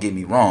 Yes, don't get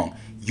me wrong.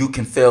 You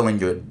can fail in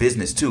your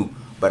business too,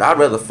 but I'd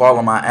rather fall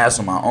on my ass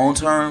on my own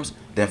terms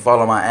than fall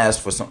on my ass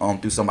for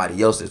through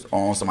somebody else's,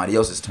 or on somebody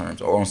else's terms,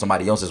 or on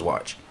somebody else's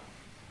watch.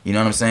 You know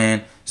what I'm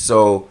saying?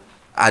 So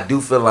I do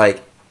feel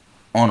like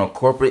on a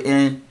corporate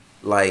end,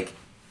 like,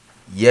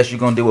 yes, you're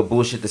gonna deal with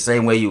bullshit the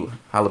same way you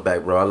holla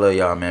back, bro. I love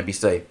y'all, man. Be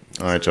safe.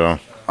 All right, y'all.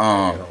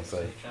 Don't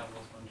say.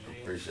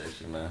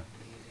 Appreciate you, man.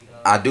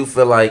 I do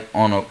feel like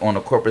on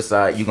a corporate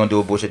side, you're gonna do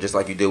a bullshit just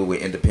like you deal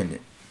with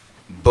independent.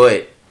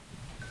 But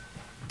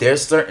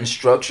there's certain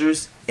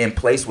structures in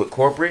place with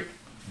corporate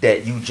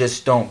that you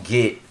just don't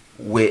get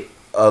with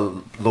a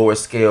lower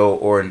scale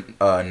or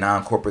a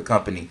non-corporate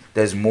company.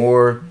 There's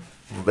more,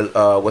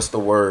 what's the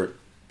word?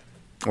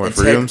 Or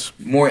freedoms.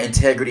 More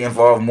integrity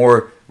involved,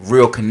 more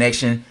real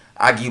connection.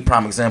 I give you a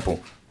prime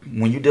example.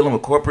 When you're dealing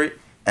with corporate,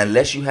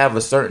 unless you have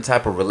a certain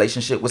type of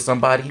relationship with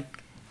somebody,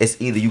 it's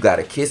either you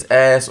gotta kiss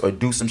ass or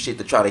do some shit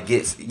to try to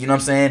get, you know what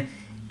I'm saying?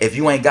 If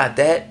you ain't got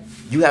that,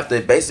 you have to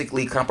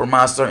basically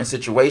compromise certain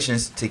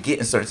situations to get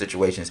in certain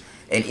situations.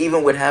 And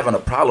even with having a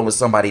problem with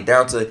somebody,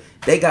 down to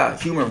they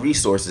got human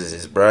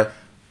resources, bruh.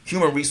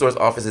 Human resource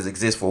offices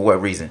exist for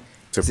what reason?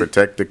 To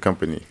protect the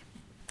company.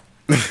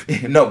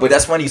 No, but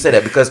that's funny you say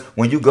that, because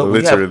when you go,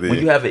 when Literally.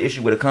 you have an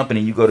issue with a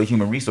company, you go to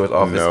human resource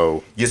office.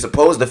 No. You're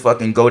supposed to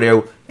fucking go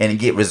there and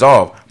get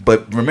resolved.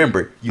 But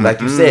remember,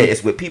 like you said,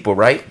 it's with people,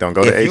 right? Don't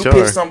go to if HR. you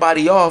piss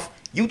somebody off,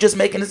 you just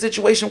making the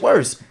situation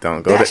worse.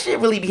 Don't go That to- shit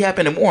really be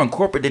happening more in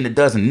corporate than it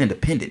does in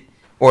independent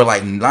or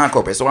like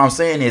non-corporate. So what I'm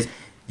saying is,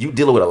 you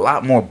dealing with a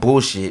lot more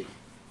bullshit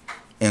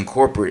in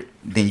corporate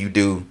than you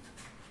do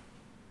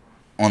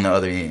on the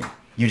other end.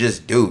 You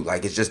just do.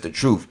 Like, it's just the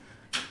truth.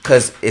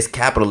 Because it's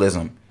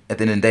capitalism. At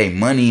the end of the day,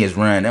 money is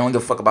run. They don't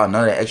give a fuck about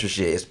none of that extra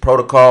shit. It's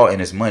protocol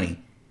and it's money.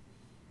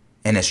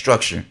 And it's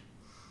structure.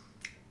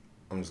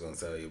 I'm just gonna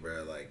tell you,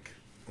 bro. Like,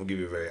 I'll give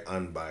you a very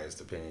unbiased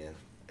opinion.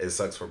 It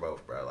sucks for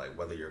both, bro. Like,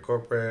 whether you're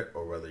corporate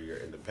or whether you're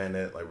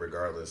independent, like,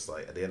 regardless,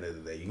 like, at the end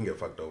of the day, you can get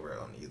fucked over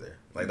on either.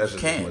 Like, that's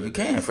just what You it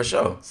can, is. for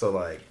sure. So,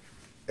 like,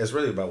 it's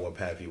really about what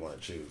path you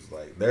want to choose.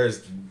 Like,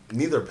 there's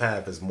neither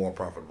path is more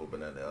profitable than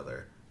the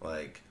other.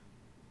 Like,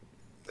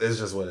 it's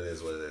just what it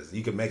is. What it is.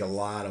 You can make a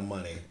lot of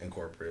money in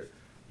corporate.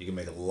 You can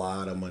make a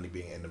lot of money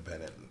being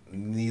independent.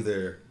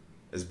 Neither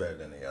is better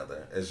than the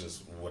other. It's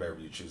just whatever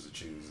you choose to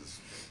choose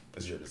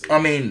is your decision. I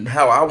mean,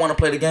 how I want to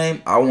play the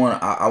game, I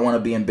want to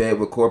be in bed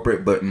with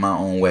corporate, but in my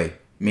own way.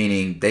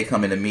 Meaning, they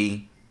coming to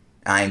me,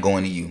 I ain't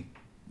going to you.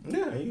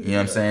 Yeah, You know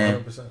what I'm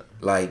saying? 100%.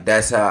 Like,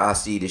 that's how I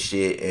see the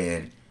shit,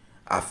 and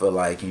I feel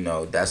like, you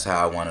know, that's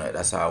how I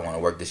wanna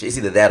work this shit. It's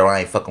either that or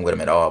I ain't fucking with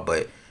them at all.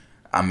 But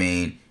I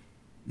mean,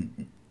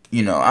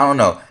 you know, I don't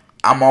know.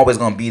 I'm always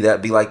gonna be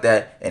like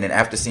that. And then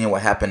after seeing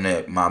what happened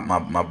to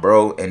my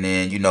bro, and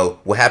then, you know,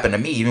 what happened to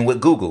me even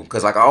with Google,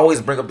 because like I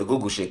always bring up the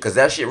Google shit, because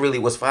that shit really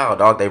was foul,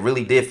 dog. They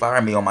really did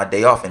fire me on my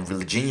day off and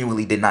really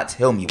genuinely did not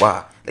tell me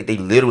why. Like, they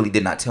literally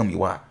did not tell me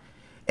why.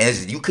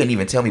 And you couldn't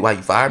even tell me why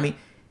you fired me.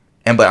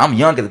 But I'm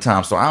young at the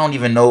time, so I don't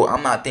even know.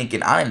 I'm not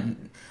thinking.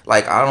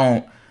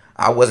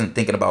 I wasn't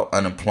thinking about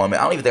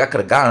unemployment. I don't even think I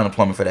could have got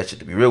unemployment for that shit,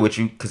 to be real with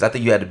you, because I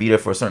think you had to be there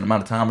for a certain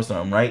amount of time or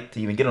something, right, to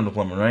even get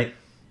unemployment, right?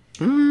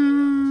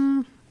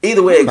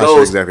 Either way it not goes,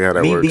 sure exactly how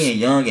that me works. being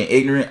young and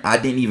ignorant,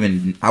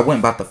 I wasn't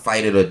about to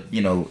fight it, or,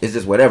 you know, it's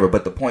just whatever.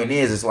 But the point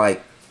is, it's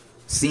like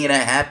seeing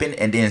that happen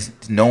and then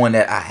knowing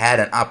that I had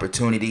an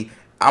opportunity.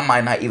 I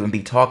might not even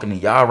be talking to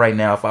y'all right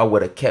now if I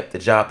would have kept the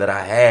job that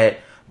I had,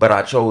 but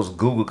I chose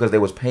Google because they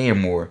was paying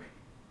more.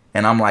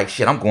 And I'm like,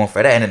 shit, I'm going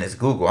for that. And then it's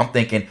Google. I'm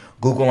thinking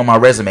Google on my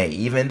resume,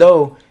 even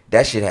though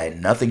that shit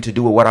had nothing to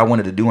do with what I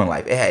wanted to do in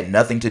life. It had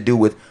nothing to do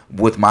with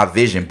my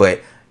vision.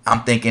 But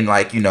I'm thinking,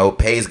 like, you know,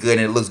 pays good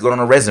and it looks good on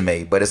a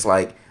resume. But it's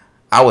like,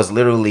 I was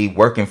literally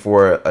working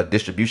for a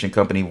distribution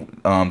company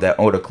that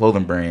owned a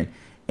clothing brand.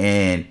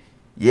 And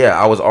yeah,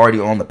 I was already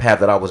on the path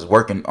that I was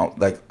working on.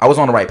 Like, I was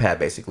on the right path,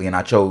 basically. And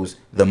I chose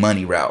the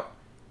money route.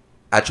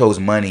 I chose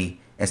money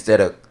instead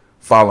of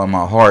following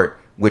my heart,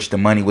 which the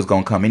money was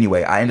going to come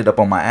anyway. I ended up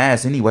on my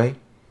ass anyway.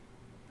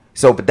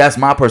 So, but that's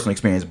my personal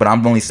experience. But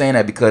I'm only saying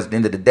that because at the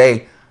end of the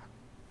day,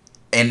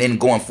 and then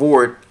going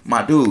forward,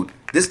 my dude,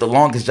 this is the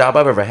longest job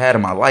I've ever had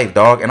in my life,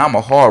 dog. And I'm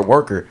a hard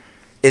worker.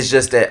 It's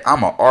just that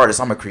I'm an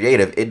artist. I'm a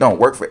creative. It don't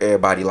work for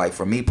everybody. Like,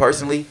 for me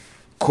personally,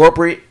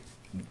 corporate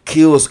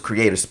kills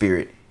creative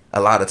spirit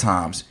a lot of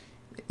times.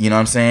 You know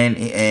what I'm saying?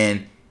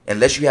 And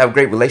unless you have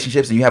great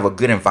relationships and you have a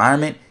good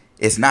environment,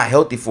 it's not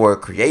healthy for a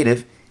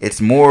creative.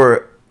 It's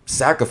more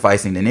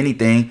sacrificing than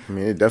anything. I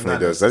mean, it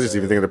definitely does. I just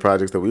even think of the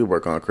projects that we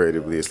work on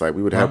creatively. It's like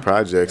we would have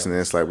projects, and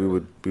then it's like we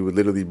would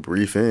literally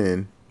brief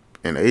in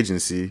an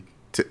agency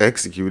to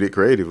execute it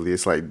creatively.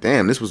 It's like,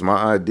 damn, this was my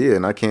idea,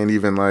 and I can't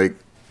even like.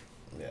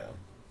 Yeah.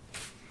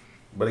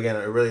 But again,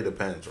 it really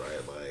depends,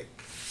 right? Like,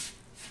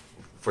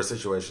 for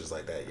situations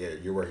like that, yeah,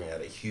 you're working at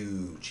a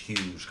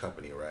huge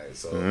company, right?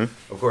 So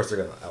of course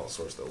they're gonna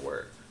outsource their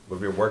work. But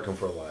if you're working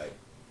for like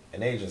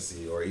an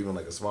agency or even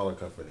like a smaller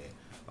company,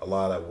 a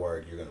lot of that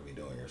work you're gonna be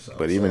doing yourself.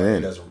 But even then,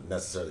 it doesn't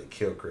necessarily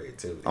kill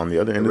creativity. On the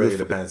other end, it really of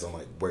the depends on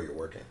like where you're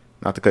working.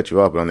 Not to cut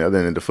you off, but on the other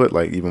end of the foot,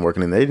 like even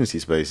working in the agency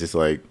space, it's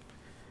like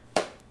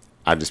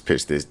I just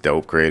pitched this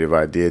dope creative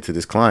idea to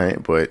this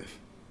client, but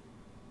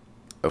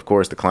of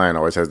course the client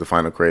always has the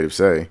final creative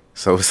say.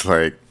 So it's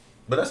like.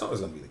 But that's always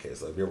going to be the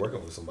case. Like, if you're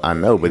working with somebody, I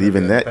know, but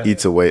even that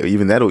eats away.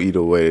 Even that'll eat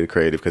away the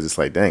creative because it's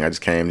like, dang, I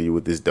just came to you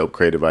with this dope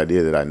creative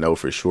idea that I know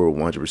for sure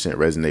 100%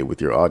 resonate with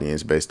your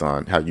audience based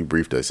on how you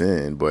briefed us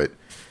in, but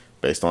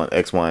based on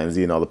X, Y, and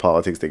Z and all the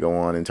politics that go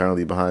on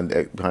internally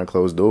behind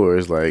closed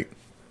doors, like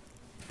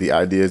the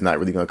idea is not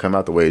really going to come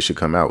out the way it should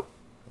come out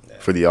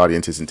for the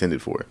audience it's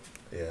intended for.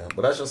 Yeah,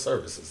 but that's just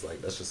services.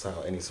 Like that's just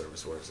how any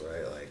service works,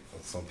 right? Like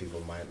some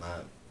people might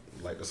not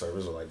like the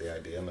service or like the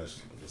idea, and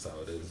that's just how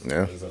it is.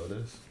 Yeah, that's how it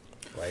is.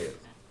 Like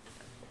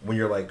when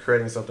you're like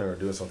creating something or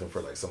doing something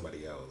for like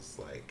somebody else,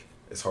 like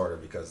it's harder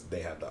because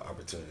they have the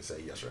opportunity to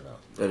say yes or no.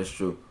 That is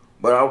true.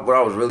 But what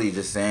I was really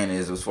just saying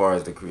is, as far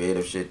as the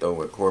creative shit though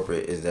with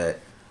corporate, is that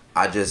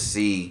I just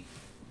see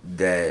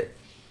that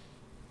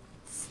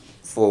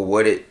for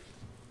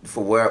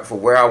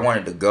where I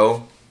wanted to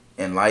go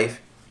in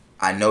life,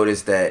 I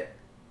noticed that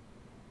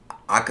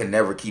I could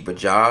never keep a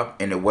job,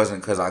 and it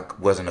wasn't because I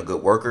wasn't a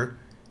good worker.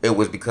 It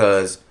was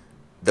because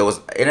there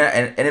was,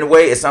 and in a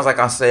way, it sounds like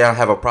I say I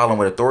have a problem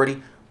with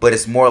authority, but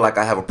it's more like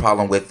I have a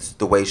problem with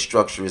the way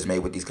structure is made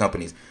with these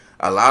companies.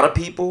 A lot of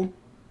people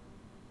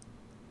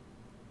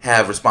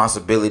have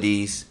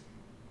responsibilities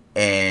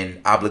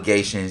and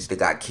obligations. They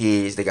got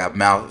kids. They got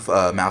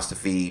mouths to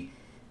feed.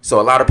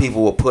 So a lot of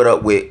people will put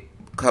up with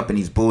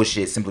companies'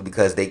 bullshit simply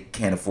because they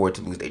can't afford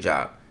to lose their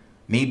job.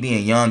 Me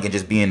being young and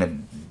just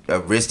being a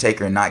risk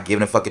taker and not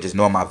giving a fuck and just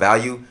knowing my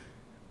value,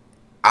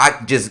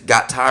 I just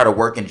got tired of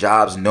working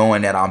jobs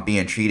knowing that I'm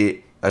being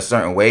treated a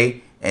certain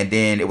way. And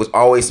then it was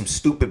always some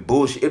stupid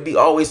bullshit. It'd be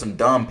always some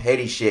dumb,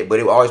 petty shit, but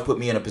it would always put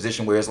me in a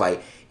position where it's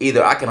like,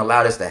 either I can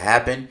allow this to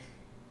happen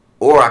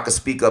or I could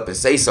speak up and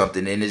say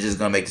something, and it's just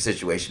going to make the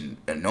situation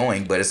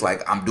annoying. But it's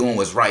like I'm doing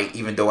what's right,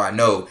 even though I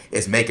know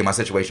it's making my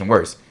situation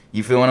worse.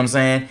 You feel what I'm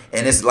saying?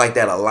 And it's like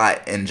that a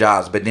lot in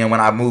jobs. But then when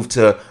I move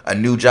to a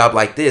new job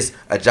like this,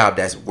 a job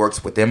that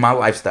works within my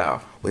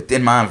lifestyle,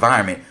 within my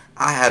environment,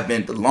 I have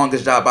been the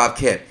longest job I've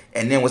kept.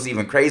 And then what's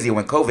even crazier,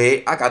 when COVID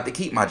hit, I got to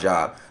keep my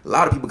job. A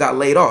lot of people got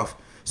laid off.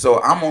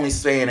 So I'm only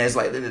saying that it's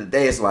like, at the end of the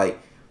day, it's like,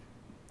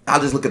 I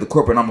just look at the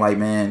corporate and I'm like,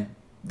 man,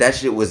 that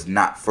shit was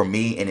not for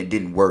me and it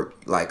didn't work.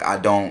 Like, I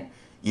don't,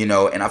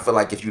 and I feel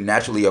like if you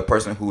naturally are a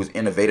person who is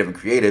innovative and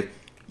creative,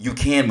 you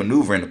can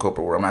maneuver in the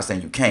corporate world. I'm not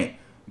saying you can't,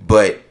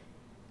 but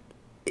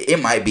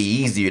it might be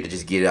easier to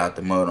just get out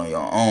the mud on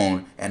your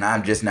own. And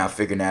I'm just now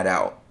figuring that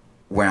out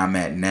where I'm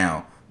at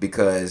now,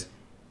 because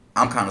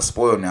I'm kind of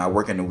spoiled now. I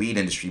work in the weed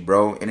industry,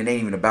 bro, and it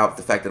ain't even about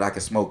the fact that I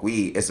can smoke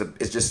weed. It's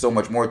just so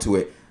much more to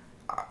it.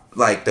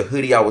 Like the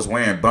hoodie I was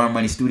wearing, Burn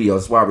Money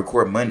Studios, that's where I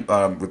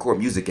record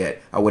music at.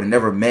 I would have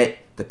never met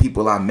the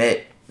people I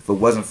met if it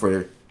wasn't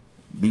for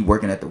me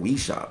working at the weed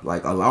shop.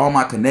 Like all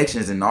my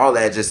connections and all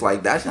that, just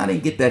like that, I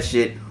didn't get that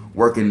shit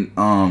working.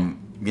 And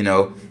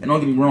don't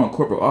get me wrong,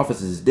 corporate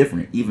offices is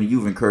different. Even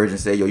you've encouraged and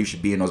said, yo, you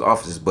should be in those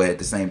offices. But at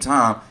the same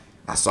time,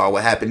 I saw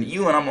what happened to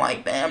you, and I'm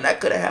like, damn,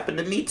 that could have happened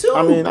to me too.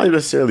 I mean, not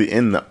necessarily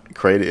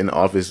created in the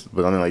office,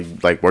 but I mean,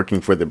 like working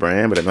for the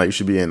brand. But I mean, like, you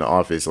should be in the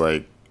office,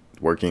 like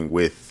working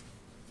with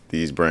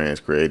these brands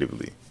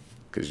creatively,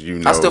 because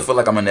I still feel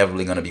like I'm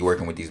inevitably gonna be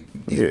working with these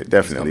yeah,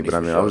 definitely. But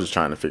I mean, sure. I was just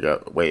trying to figure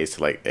out ways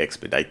to like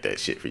expedite that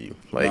shit for you.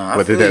 Like,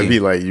 whether that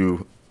be like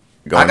you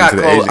going into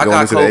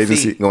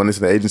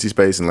the agency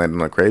space and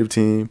landing on a creative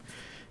team,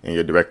 and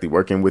you're directly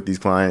working with these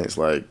clients,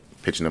 like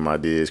pitching them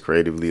ideas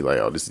creatively, like,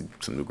 oh, this is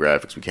some new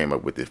graphics we came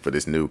up with it for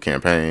this new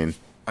campaign.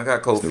 I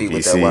got cold feet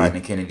with that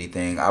Wieden Kennedy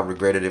thing. I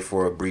regretted it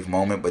for a brief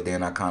moment, but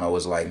then I kind of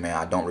was like, man,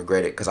 I don't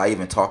regret it, because I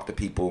even talked to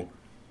people.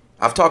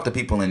 I've talked to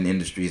people in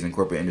industries and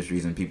corporate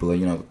industries and people,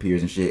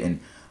 peers and shit,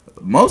 and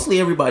mostly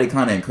everybody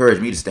kind of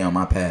encouraged me to stay on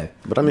my path.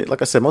 But I mean,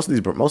 like I said, most of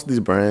these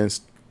brands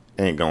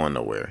ain't going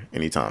nowhere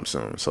anytime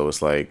soon. So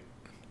it's like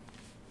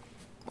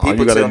all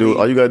you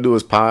gotta do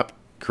is pop,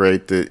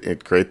 create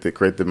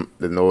the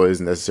noise,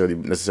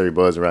 necessary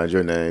buzz around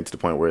your name to the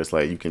point where it's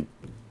like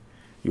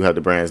you have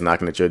the brands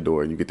knocking at your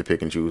door, and you get to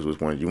pick and choose which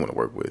ones you want to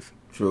work with.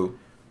 True.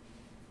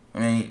 I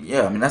mean,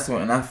 yeah. I mean, that's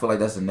what, and I feel like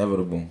that's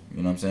inevitable.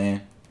 You know what I'm saying?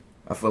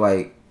 I feel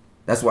like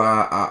that's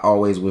why I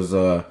always was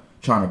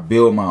trying to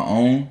build my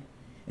own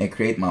and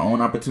create my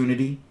own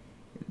opportunity.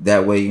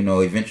 That way,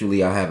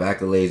 eventually I have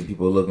accolades and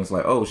people look and it's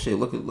like, oh shit,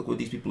 look what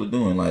these people are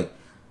doing. Like,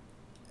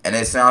 And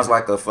it sounds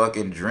like a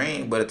fucking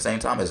dream, but at the same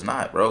time, it's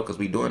not, bro, because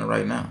we doing it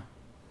right now.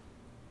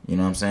 You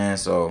know what I'm saying?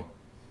 So,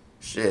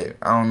 shit,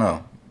 I don't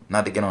know.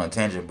 Not to get on a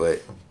tangent,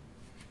 but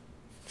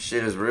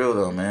shit is real,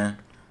 though, man.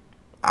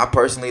 I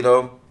personally,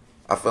 though,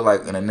 I feel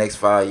like in the next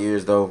 5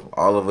 years, though,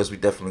 all of us, we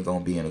definitely going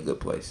to be in a good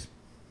place.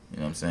 You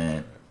know what I'm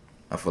saying?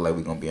 I feel like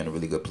we're going to be in a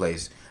really good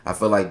place. I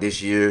feel like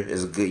this year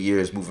is a good year.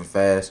 It's moving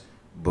fast,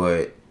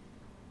 but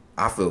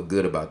I feel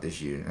good about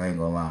this year. I ain't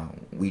gonna lie.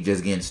 We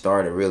just getting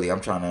started, really.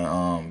 I'm trying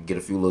to get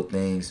a few little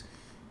things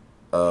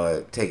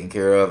taken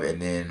care of,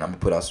 and then I'm gonna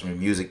put out some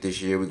music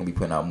this year. We're gonna be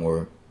putting out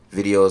more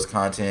videos,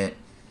 content.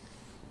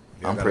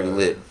 I'm pretty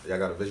lit. Y'all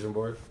got a vision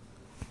board?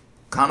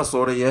 Kind of,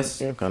 sort of, yes.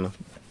 Yeah, kind of.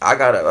 I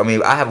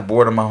have a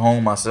board in my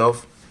home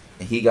myself,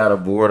 and he got a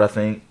board, I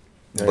think.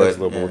 Yeah, But there's a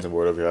little bulletin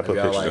board over here. I put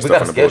Yeah, pictures like- and we stuff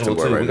got on a the bulletin schedule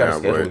board too. right We got a now.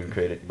 schedule we But can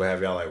create it. But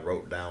have y'all like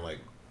wrote down like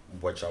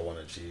what y'all want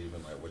to achieve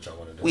and like what y'all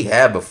want to do? We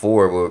have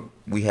before, but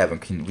we haven't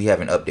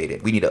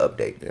updated. We need to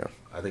update. yeah,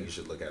 I think you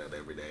should look at it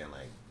every day and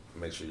like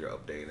make sure you're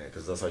updating it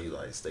because that's how you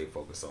like stay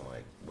focused on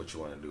like what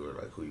you want to do or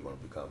like who you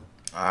want to become.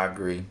 I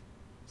agree.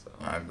 So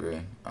I agree.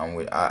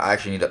 I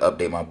actually need to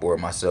update my board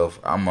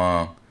myself.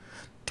 The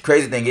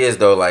crazy thing is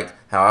though, like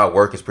how I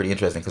work is pretty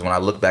interesting because when I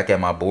look back at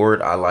my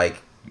board, I like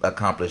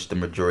accomplished the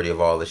majority of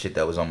all the shit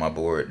that was on my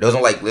board. There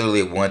wasn't like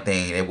literally one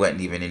thing. It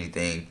wasn't even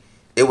anything.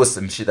 It was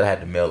some shit that I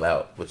had to mail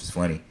out, which is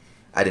funny.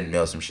 I didn't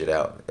mail some shit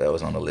out that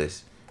was on the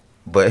list.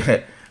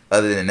 But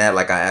other than that,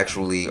 like I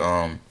actually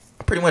I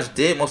pretty much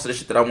did most of the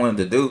shit that I wanted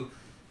to do.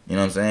 You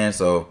know what I'm saying?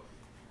 So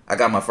I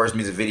got my first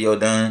music video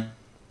done.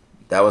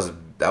 That was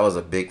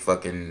a big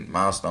fucking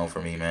milestone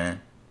for me,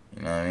 man.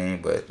 You know what I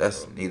mean? But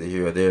that's neither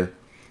here or there.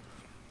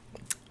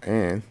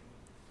 and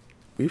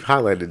we've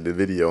highlighted the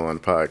video on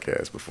the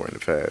podcast before in the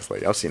past.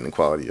 Like I've seen the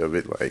quality of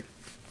it. Like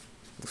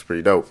it's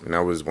pretty dope, and that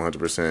was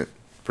 100%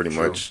 pretty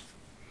True. much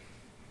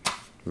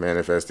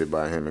manifested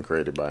by him and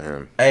created by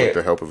him Hey, with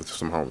the help of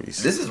some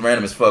homies. This is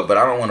random as fuck, but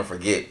I don't want to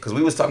forget because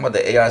we was talking about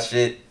the AI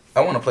shit.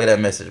 I want to play that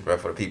message, bro,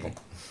 for the people.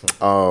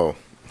 Oh,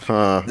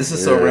 This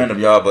is so random,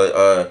 y'all.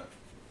 But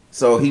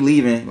so he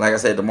leaving, like I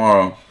said,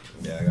 tomorrow.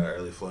 yeah, I got an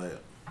early flight.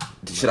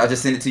 Should I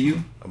just send it to you?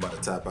 I'm about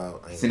to tap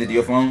out. I ain't Send it to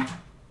gonna your lie. phone?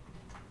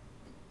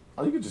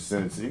 Oh, you could just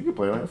send it to you. You can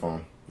play it on your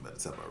phone. I'm about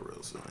to tap out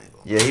real soon. I ain't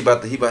gonna Yeah,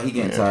 he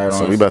getting tired.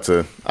 So on we us. about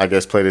to, I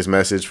guess, play this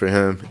message for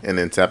him and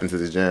then tap into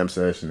this jam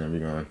session, and we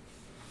gonna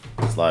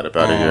slide up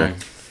out of here.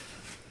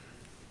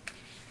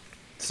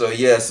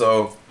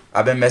 So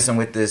I've been messing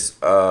with this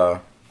AI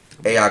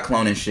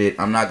cloning shit.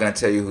 I'm not gonna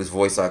tell you whose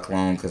voice I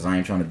cloned because I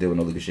ain't trying to deal with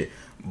no legal shit.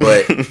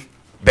 But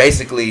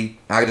basically,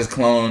 I just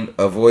cloned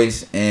a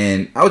voice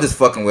and I was just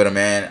fucking with him,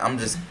 man. I'm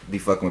just be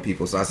fucking with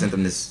people. So I sent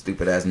them this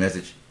stupid ass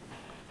message,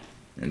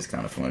 and it's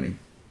kind of funny.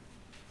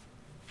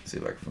 Let's see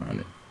if I can find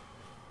it.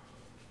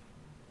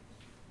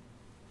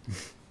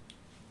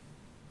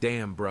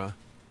 Damn, bruh.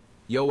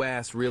 Yo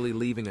ass really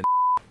leaving a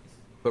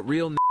but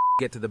real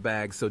get to the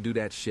bag, so do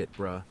that shit,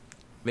 bruh.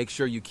 Make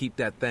sure you keep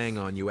that thing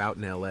on you out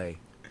in L.A.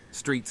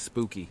 Street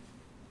spooky.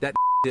 That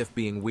diff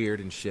being weird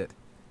and shit.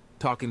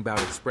 Talking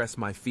about express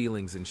my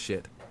feelings and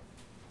shit.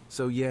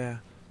 So yeah,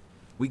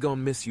 we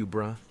gon' miss you,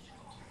 bruh.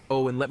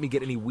 Oh, and let me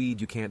get any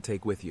weed you can't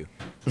take with you.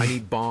 I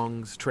need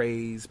bongs,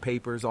 trays,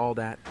 papers, all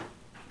that.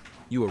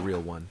 You a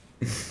real one.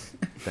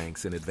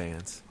 Thanks in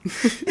advance.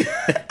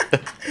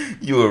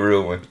 You a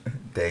real one.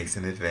 Thanks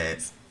in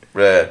advance.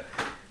 Bruh.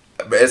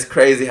 But it's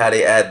crazy how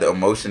they add the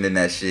emotion in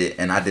that shit,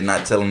 and I did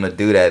not tell him to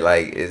do that.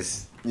 Like,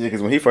 it's... Yeah,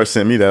 because when he first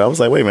sent me that, I was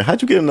like, wait a minute,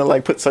 how'd you get him to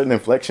like put certain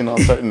inflection on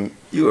certain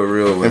You a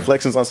real one.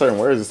 inflections on certain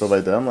words and stuff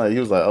like that? I'm like, he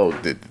was like, oh,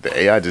 the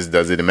AI just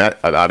does it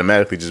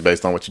automatically just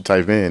based on what you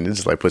type in. It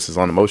just like puts his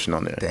own emotion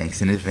on there.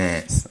 Thanks in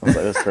advance. I was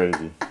like, that's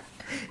crazy.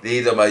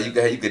 He's about you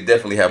could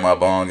definitely have my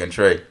bong and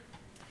tray.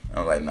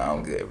 I'm like, nah,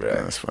 I'm good, bro.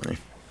 Yeah, that's funny.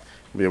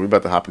 But yeah, we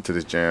about to hop into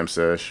this jam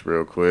sesh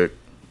real quick.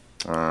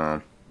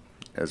 As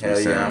we Hell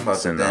yeah, I'm about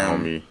send to the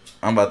damn- homie,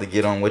 I'm about to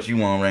get on what you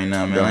want right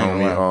now, man. the I ain't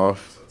gonna homie lie.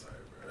 off.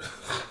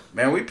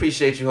 Man, we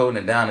appreciate you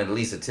holding it down and at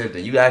least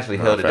attempting. You actually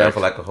held it down facts.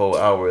 for like a whole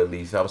hour at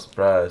least. I was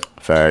surprised.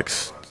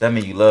 Facts. That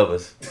means you love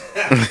us.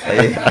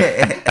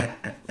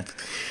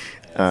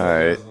 All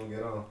right.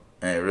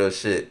 Hey, real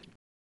shit.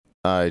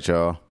 All right,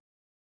 y'all.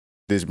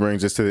 This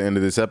brings us to the end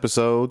of this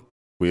episode.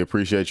 We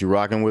appreciate you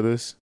rocking with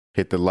us.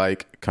 Hit the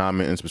like,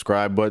 comment, and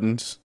subscribe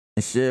buttons.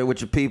 And share it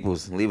with your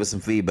peoples. Leave us some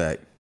feedback.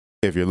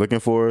 If you're looking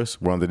for us,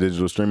 we're on the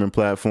digital streaming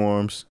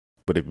platforms.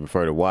 But if you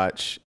prefer to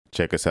watch,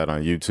 check us out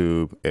on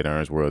YouTube at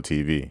Ernst World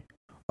TV.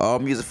 All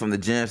music from the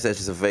jam session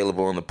is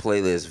available on the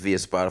playlist via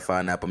Spotify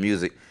and Apple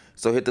Music.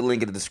 So hit the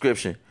link in the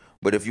description.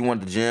 But if you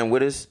want to jam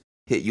with us,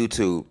 hit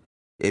YouTube.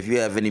 If you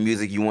have any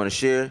music you want to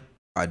share,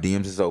 our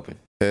DMs is open.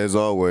 As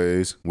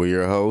always, we're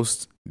your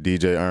hosts,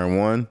 DJ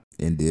Earn1.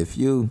 And if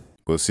you,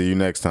 We'll see you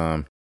next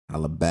time.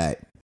 holla back.